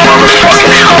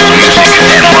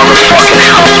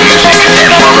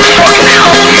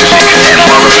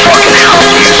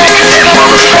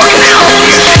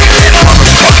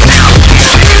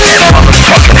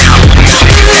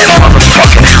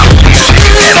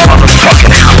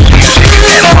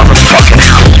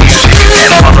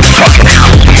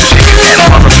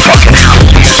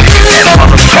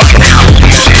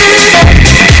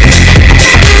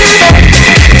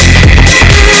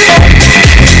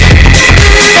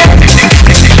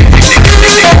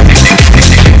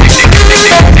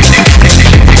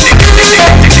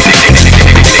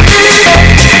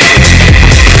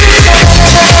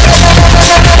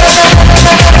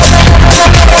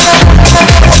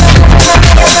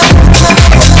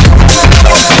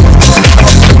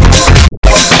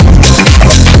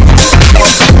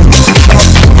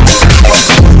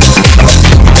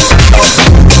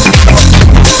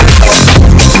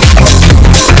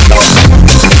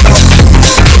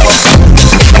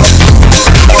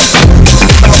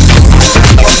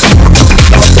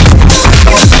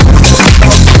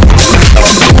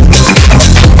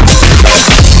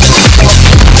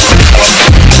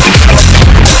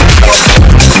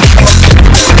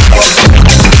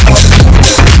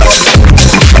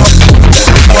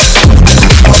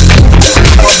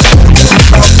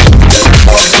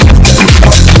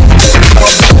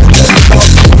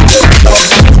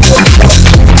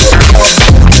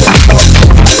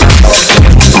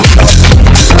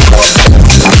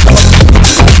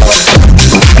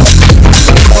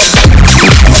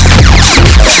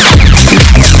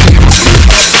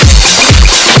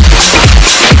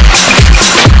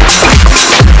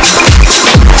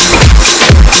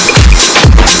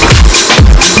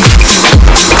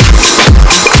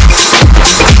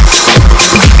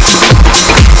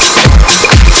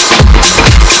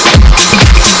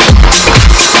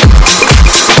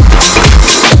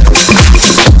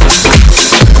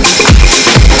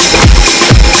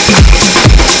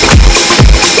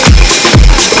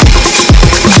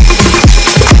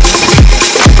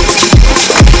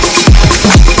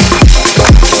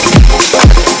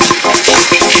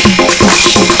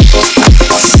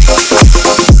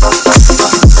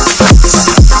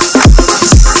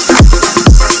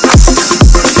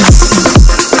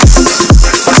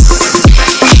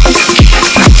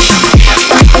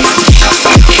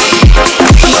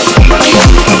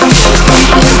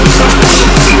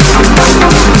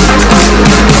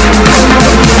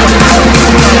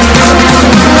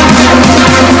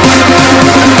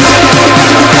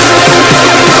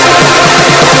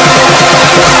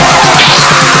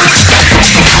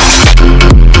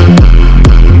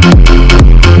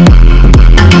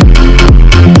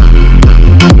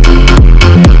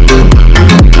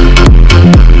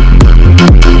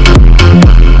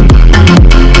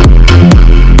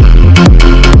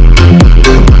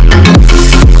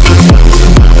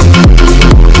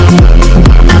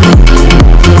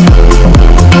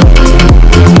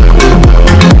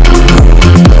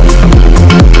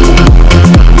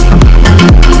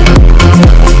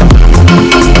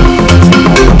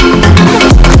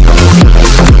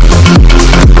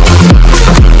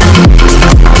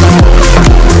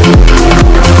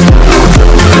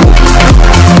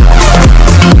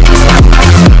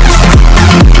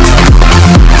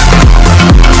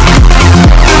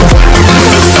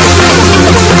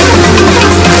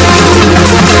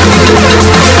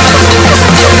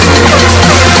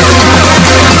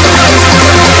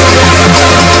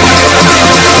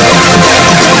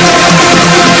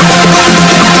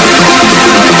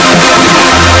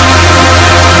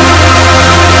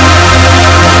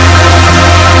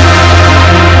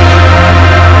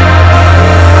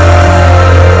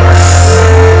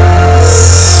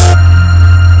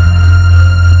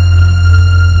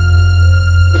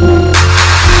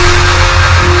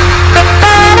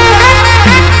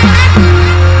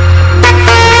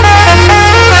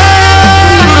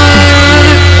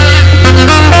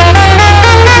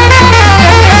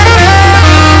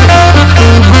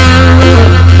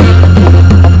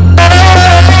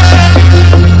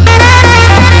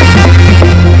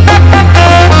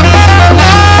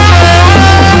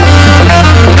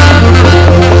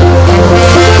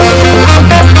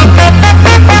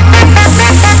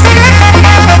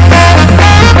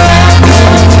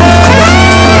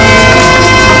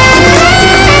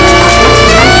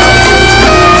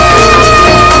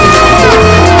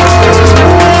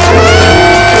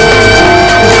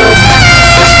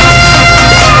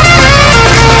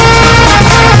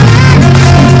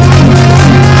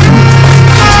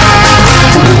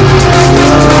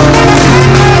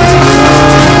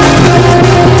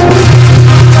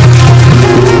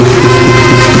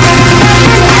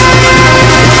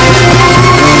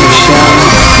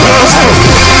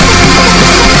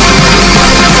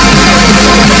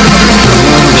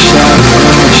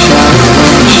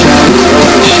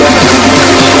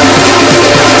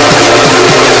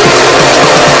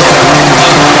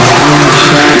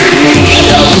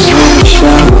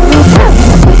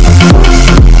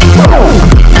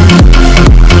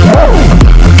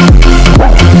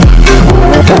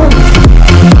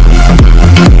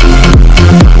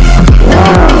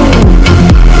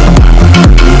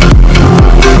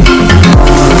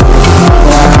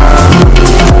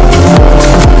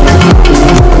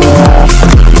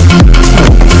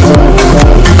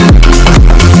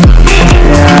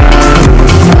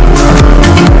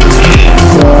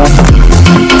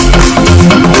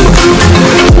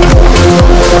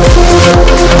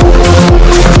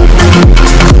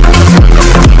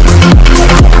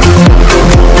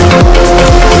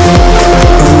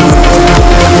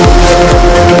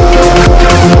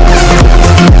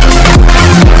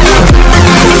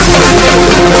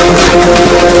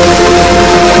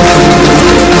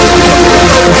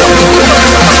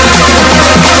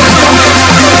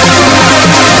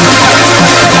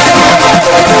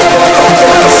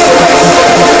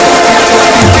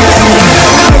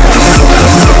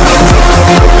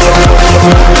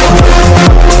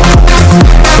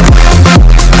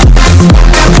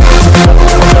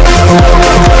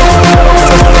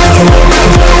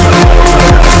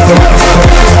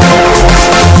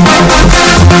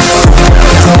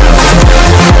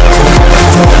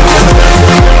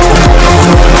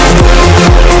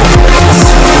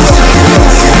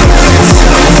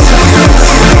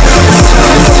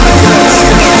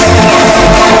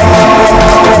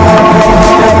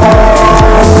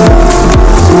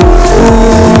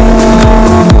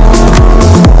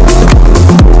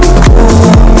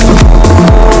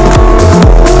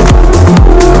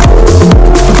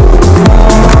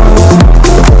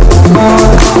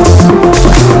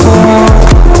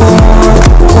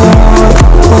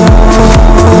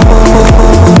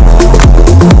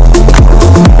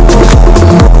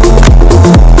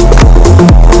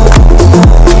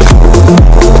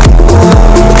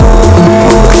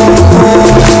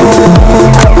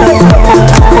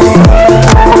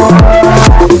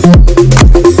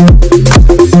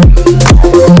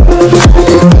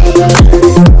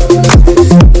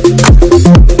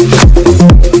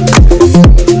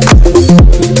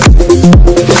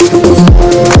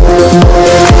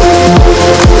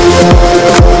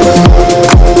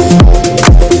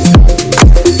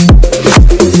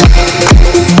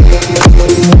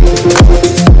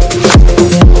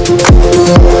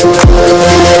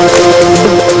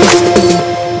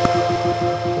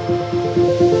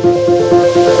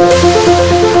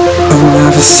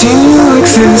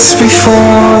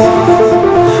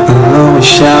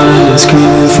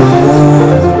 screaming for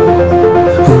more.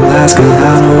 Well, asking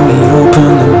how do we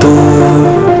open the door?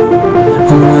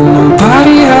 And when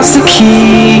nobody has the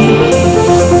key,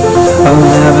 I've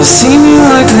never seen you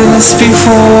like this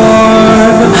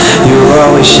before. You're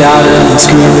always shouting and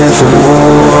screaming for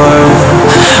more.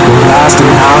 We're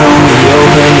asking how do we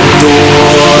open the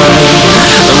door?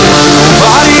 And when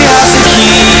nobody has the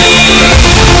key,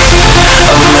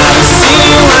 I've never seen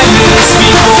you like this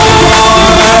before.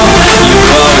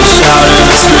 You're always shouting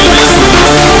and screaming for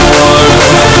more.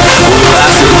 We're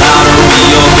asking how do we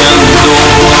open the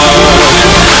door?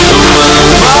 And when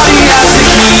nobody has the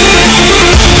key,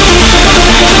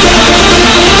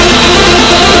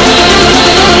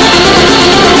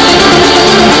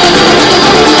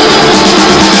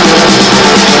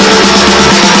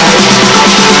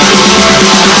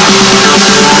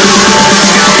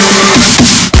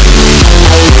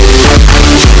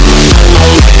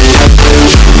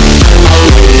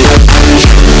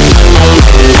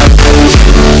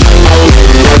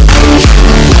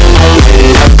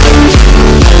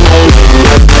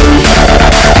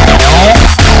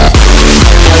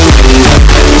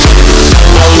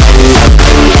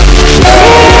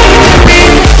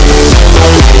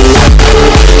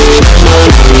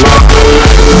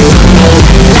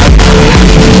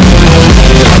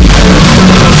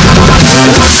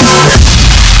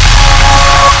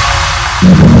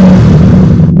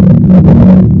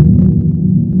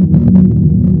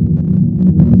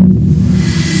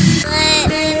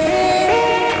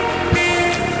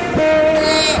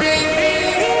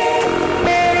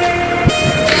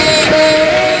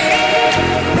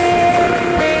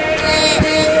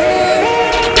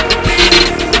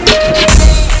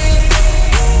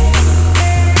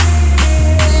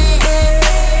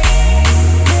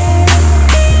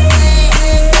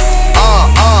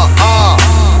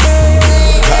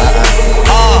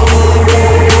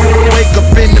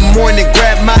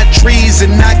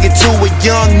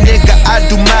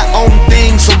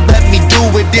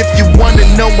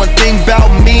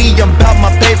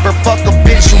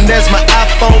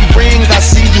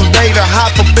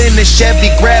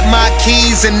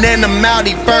 and then I'm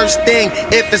outie first thing.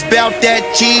 If it's bout that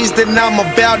cheese, then I'm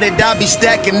about it. I be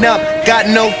stacking up. Got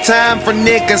no time for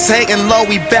niggas hating low,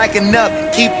 we backing up.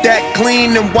 Keep that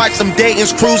clean and watch some Dayton's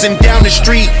cruising down the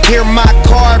street. Hear my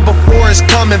car before it's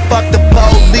coming, fuck the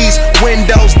police.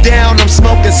 Windows down, I'm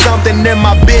smoking something in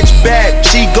my bitch bag.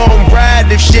 She gon'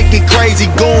 ride if shit get crazy,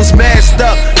 goons masked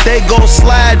up. They gon'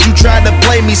 slide, you tried to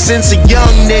play me since a young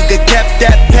nigga. Kept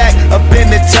that pack up in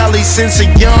the telly since a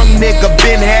young nigga.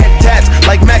 Been had tats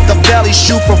like Machiavelli,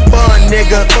 shoot for fun,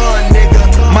 nigga.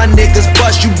 My niggas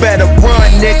bust, you better run,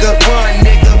 nigga.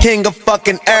 King of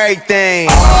fucking everything.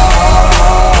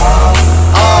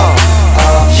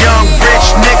 Young rich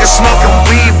nigga smoking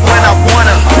weed when I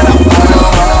wanna.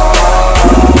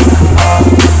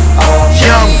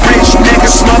 Young rich nigga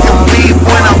smoking weed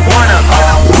when I wanna.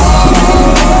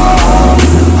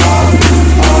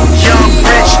 Young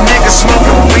rich nigga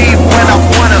smoking weed when I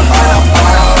wanna.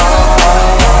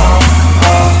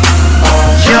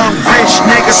 Young rich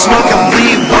nigga smoking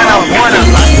weed when I wanna.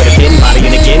 With a pin, body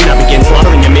and again, I begin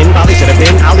slaughtering your men. Bobby should have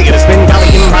been Ollie at a spin,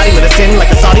 Golly human body with a sin like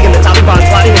a Saudi and the Taliban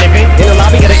plotting an event in a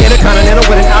lobby at an intercontinental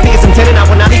with an obvious intent. I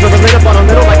would not even relate up on a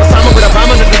little like Osama with a bomb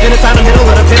under the dinner time in the middle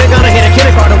of the Pentagon. I hit a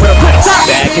kindergarten with a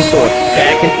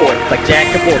back and forth, like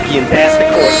JaAcT and Porky and pass the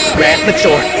course. Rat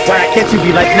mature, why can't you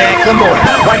be like Macklemore?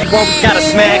 Why you always gotta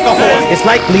smack a whore? It's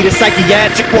likely the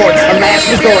psychiatric wards, a last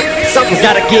resort. Something's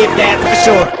gotta give, that for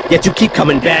sure. Yet you keep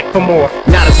coming back for more.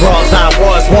 Not as raw as I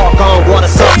was, walk on water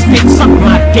sucks. Spit, suck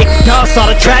my dick. Y'all saw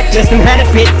the track just and had it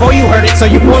fit before you heard it, so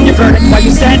you formed your verdict while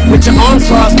you sat with your arms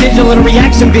crossed, digital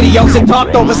reaction videos and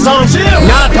talked over songs.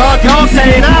 Nah, dog, y'all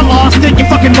saying I lost it. You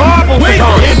fucking marble. Wait,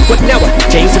 but now what?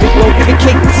 Change the flow, pick a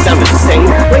cake, sound the same.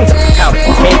 Rings up out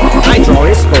of cake. I draw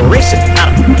inspiration out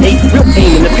of hate, real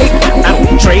pain in the paper. I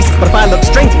don't trace, but if I look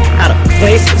strange out of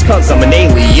place, it's cause I'm an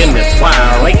alien. That's why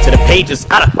I write to the pages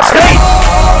out of space.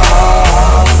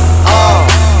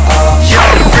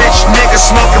 Young rich nigga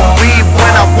smoking weed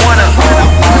when I wanna.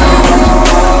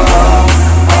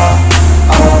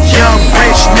 Young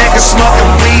rich nigga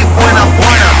smoking weed when I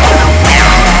wanna.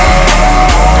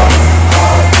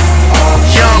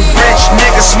 Young rich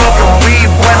nigga smoking weed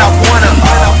when I wanna.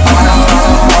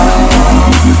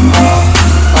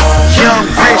 Young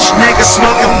rich nigga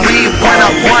smoking weed when I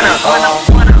wanna.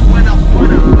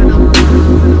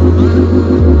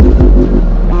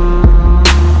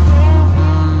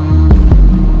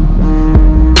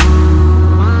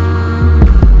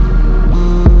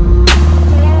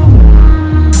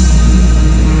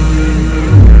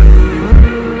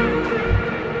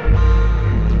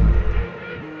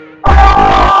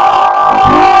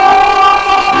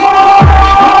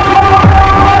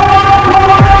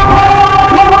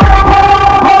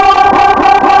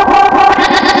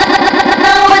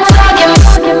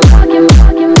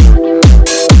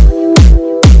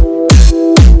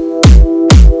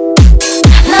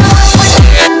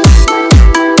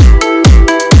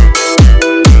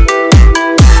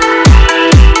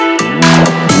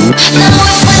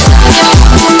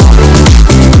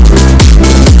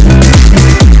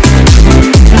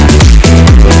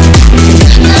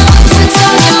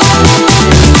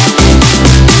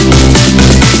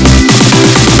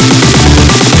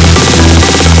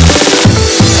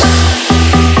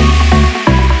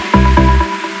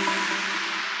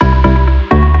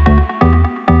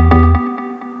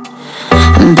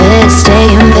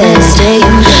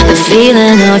 The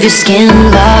feeling of your skin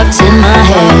locked in my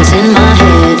head.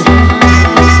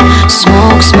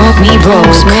 Smoke me broke.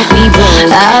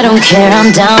 I don't care,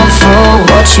 I'm down for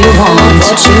what you want.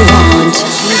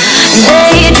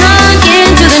 Stay drunk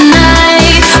into the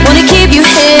night. Wanna keep you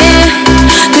here,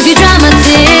 'cause you dry my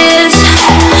tears.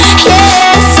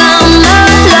 Yes, I'm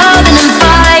not loving them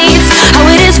fights, how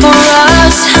it is for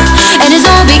us, and it's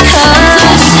all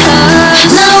because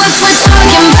now if we're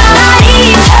talking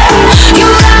body, you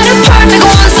got a perfect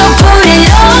one, so put it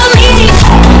on me.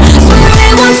 Swear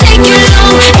it won't take you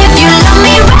long if you love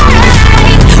me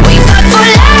right. We fuck for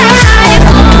life,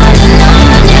 on and on and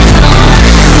on.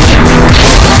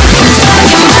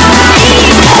 Talking body,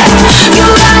 you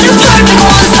got a perfect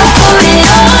one, so put it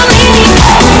on me.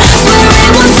 Swear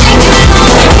it won't take you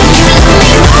long if you love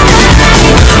me right.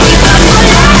 We fuck for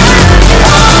life,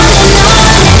 on and on and on and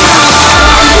on and on.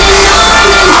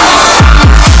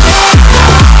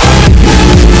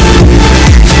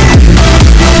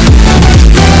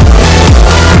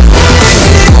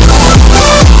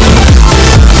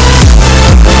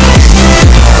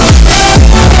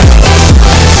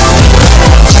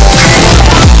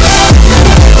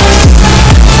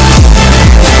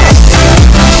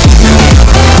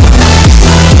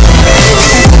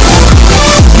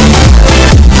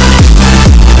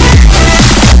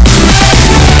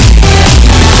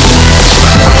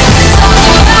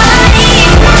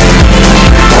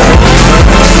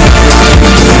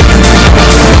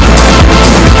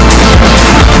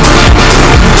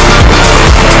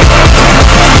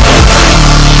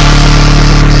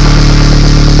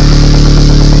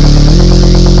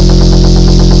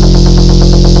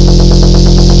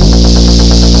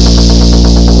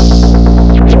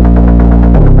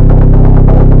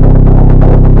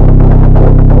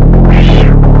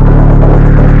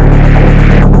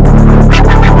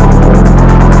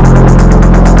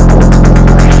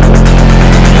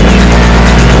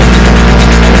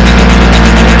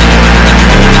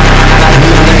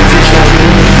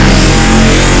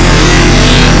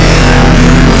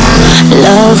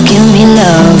 Love, give me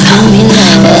love.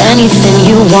 Anything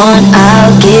you want,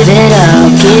 I'll give it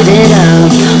up.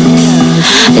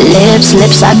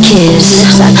 Lips I kiss.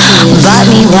 Bite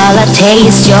me while I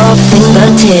taste your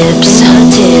fingertips.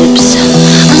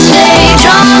 Stay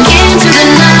drunk into the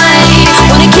night.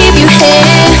 Wanna keep you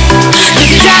here,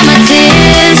 'cause you dry my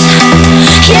tears.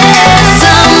 Yes,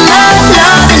 I'm not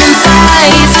loving them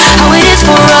fights, how it is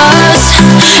for us,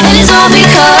 and it's all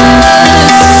because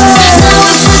now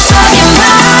if we're talking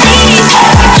body,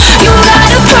 you got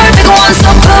a perfect one, so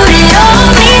put it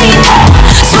on me.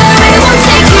 Swear it won't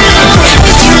take you long if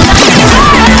you love me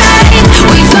right.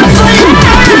 We fuck for life,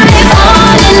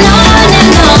 on and on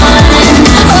and on.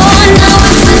 Oh, now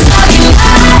if we're talking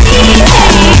body,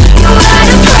 you got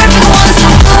a perfect one, so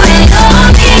put it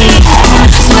on me.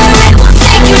 Swear it won't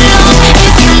take you long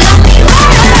if you love me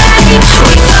right.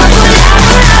 We fuck for life,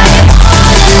 on and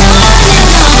on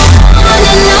and on.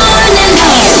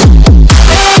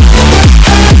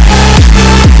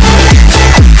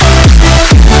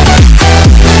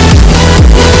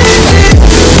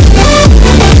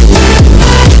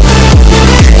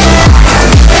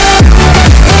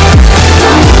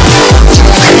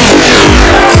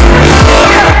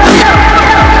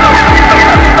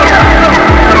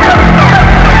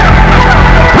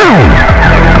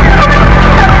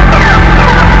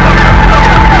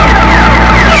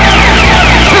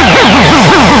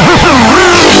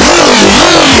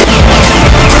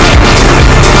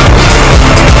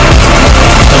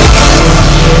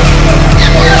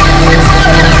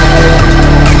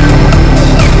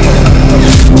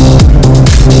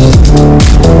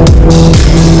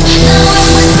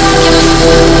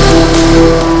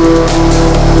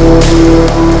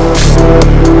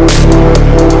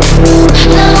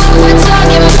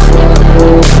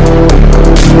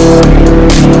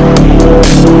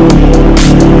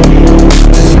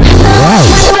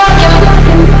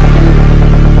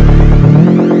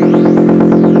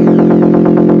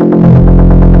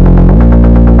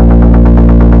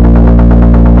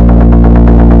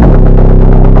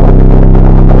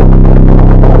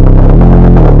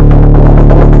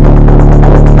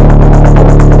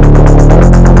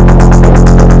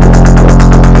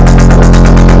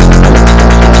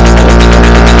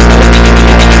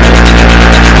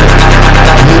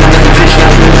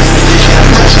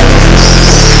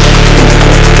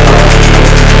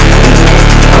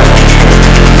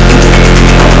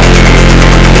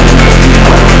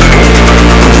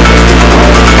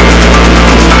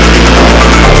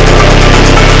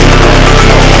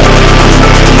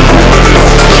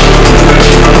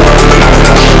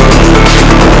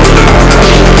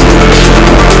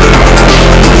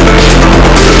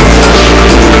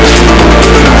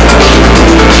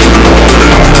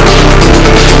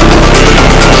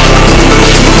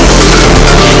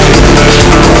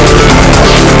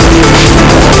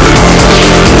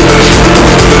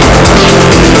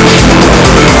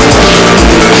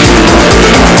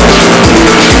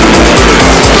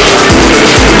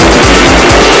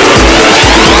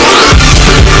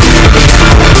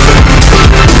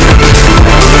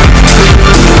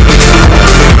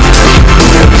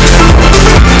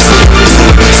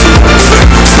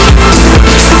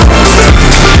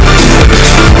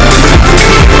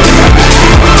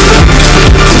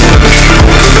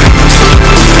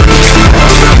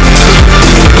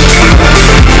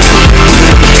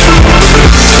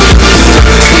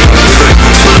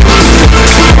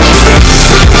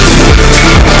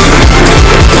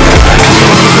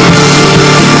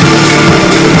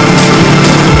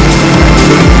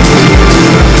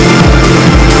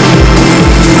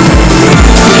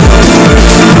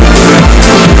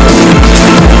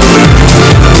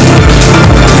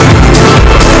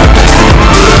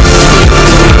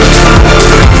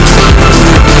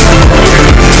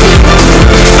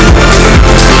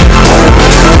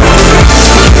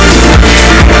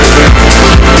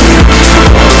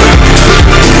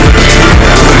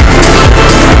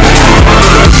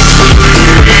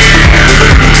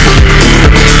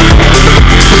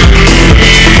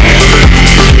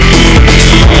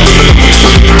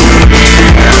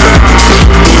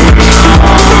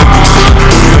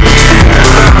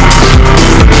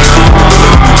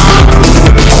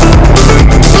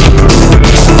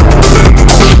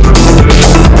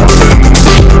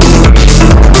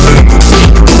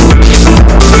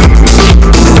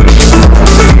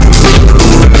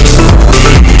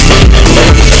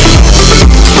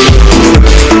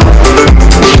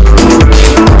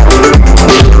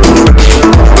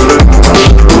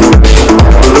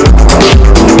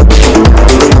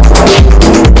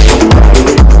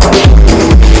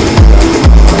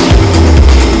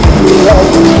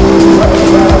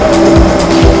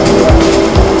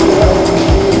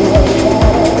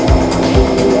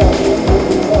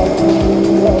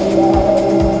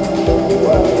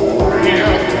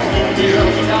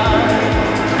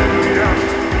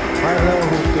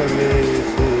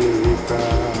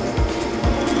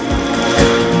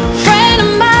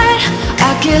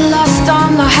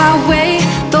 highway,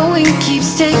 the wind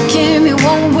keeps taking me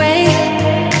one way.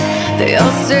 They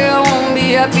all say I won't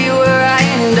be happy where I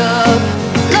end up.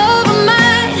 Love of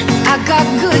mine, I got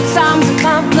good times in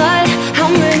my blood. How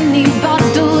many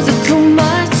bottles are too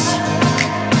much?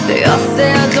 They all say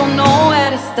I don't know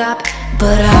where to stop,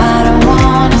 but I don't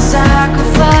wanna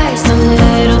sacrifice the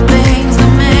little things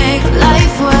that make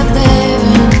life worth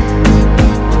living.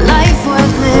 Life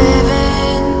worth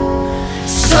living.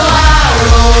 So I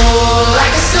roll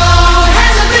like a stone,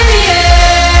 hands up in the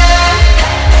air.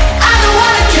 I don't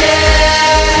wanna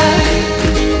care,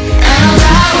 and I'll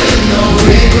die with no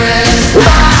regrets. I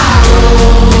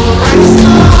roll like a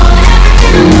stone,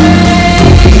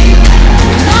 everything I break,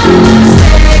 and all of my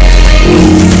mistakes.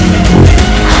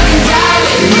 I can die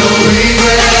with no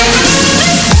regrets.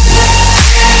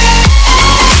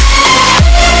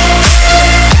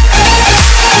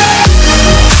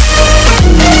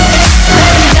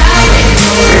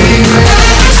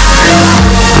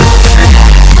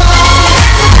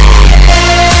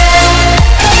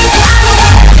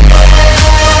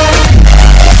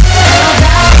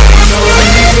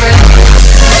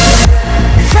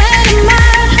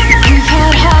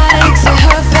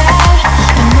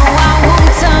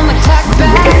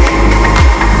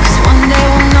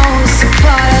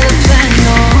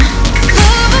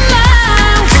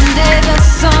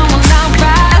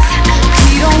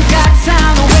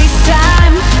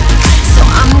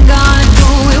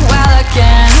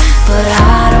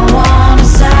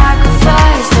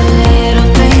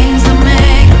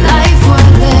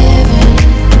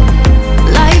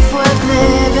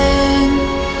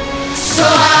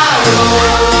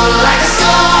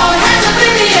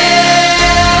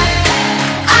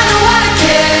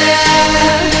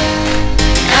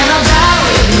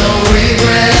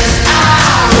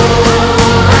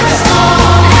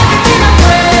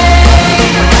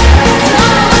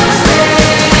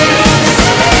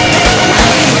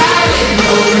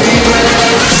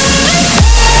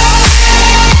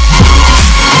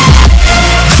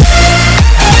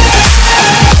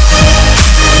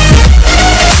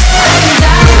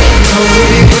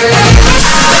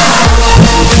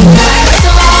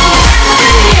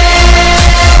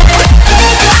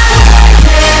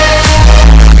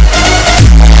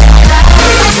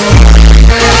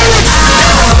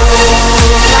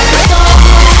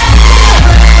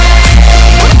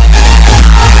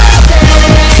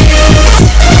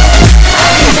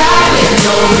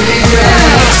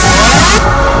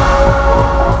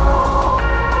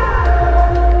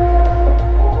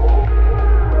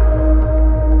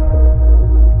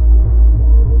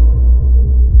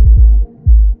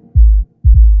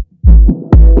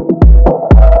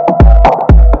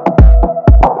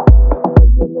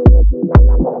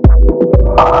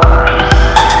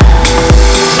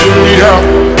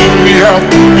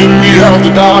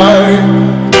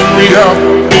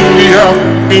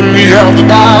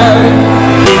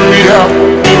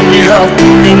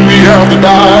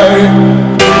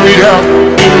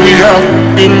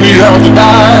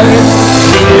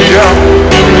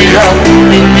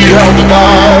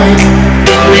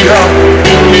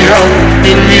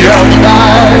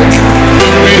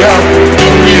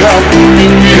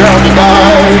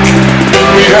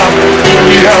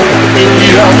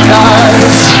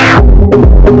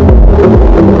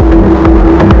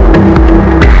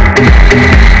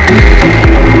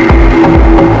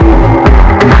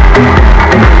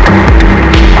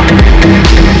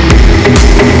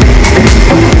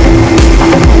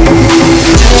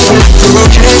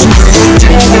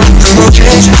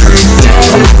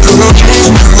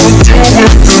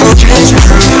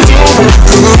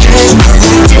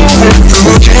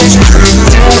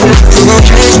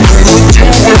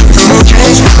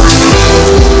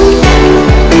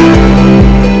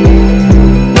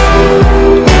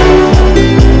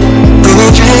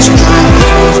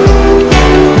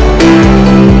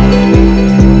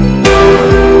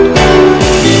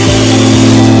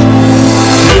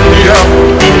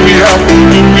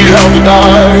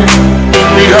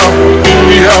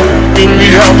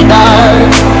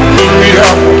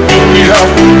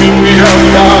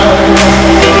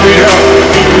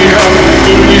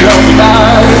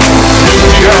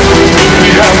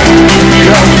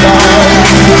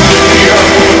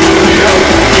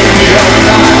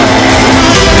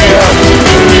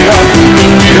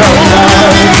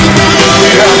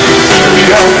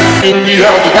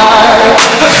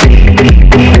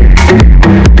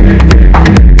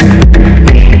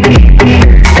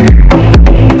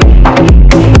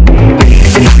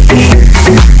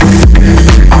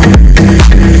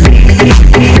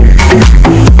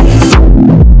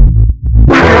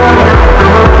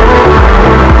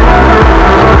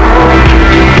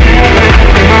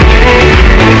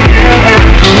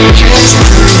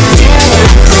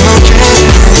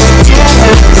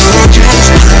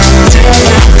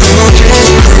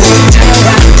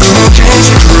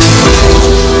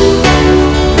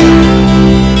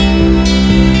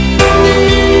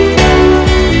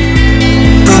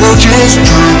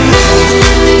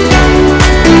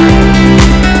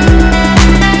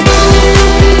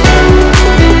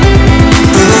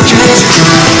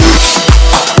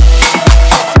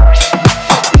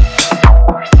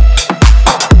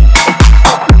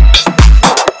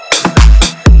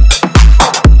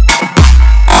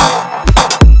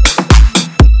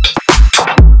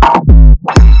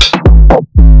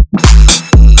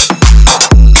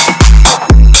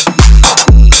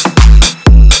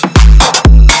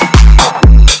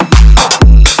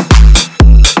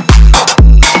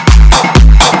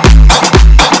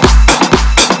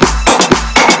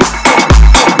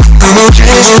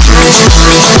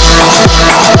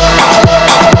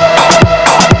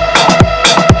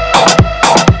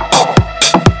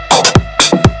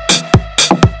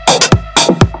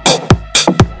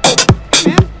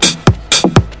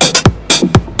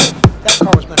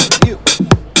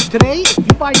 Today, if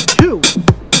you buy two,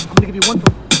 I'm gonna give you one for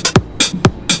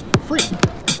free.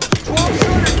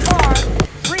 12-cylinder car,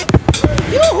 free.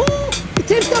 Yoo-hoo! The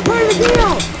tip's not part of the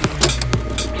deal.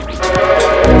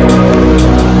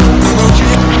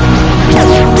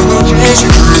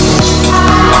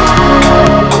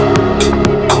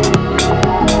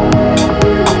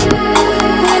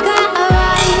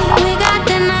 We got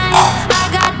the night. I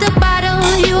got the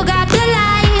bottle, you got the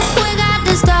light. We got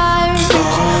the stars.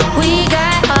 We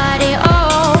got it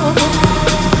all.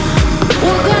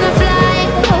 We're gonna fly,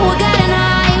 we're getting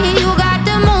high. You got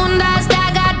the moon dust,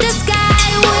 I got the sky.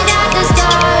 We got the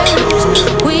stars,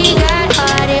 we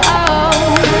got it all.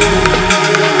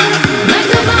 Make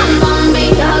the bum bum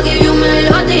beat, I'll give you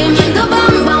melody. Make the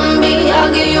bum bum beat,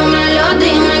 I'll give you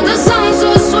melody. Make the song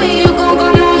so sweet, you gon'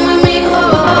 come on with me, oh.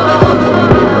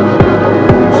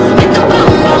 Make the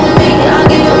bum bum beat, I'll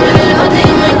give you melody.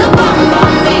 Make the bum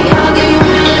bum beat, I'll give you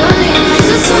melody. Make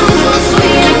the song so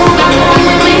sweet, you gon' come on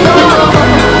with me, oh.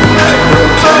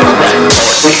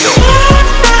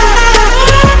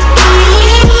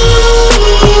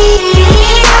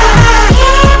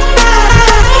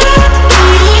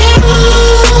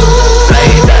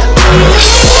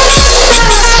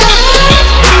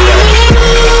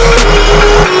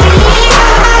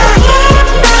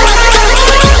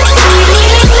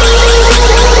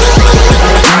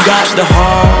 We got the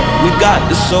heart, we got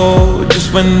the soul.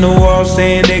 Just when the world's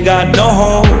saying they got no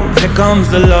hope, here comes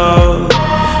the love.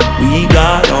 We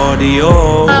got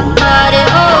audio.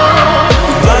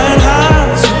 Flying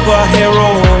high, superhero.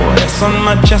 That's on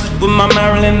my chest with my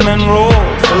Marilyn Monroe.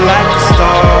 Feel like a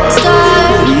star.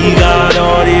 We got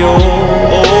audio.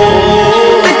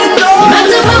 Make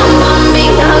the bum bum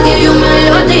beat, I'll give you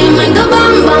melody. Make the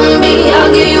bum bum beat,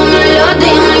 I'll give you melody.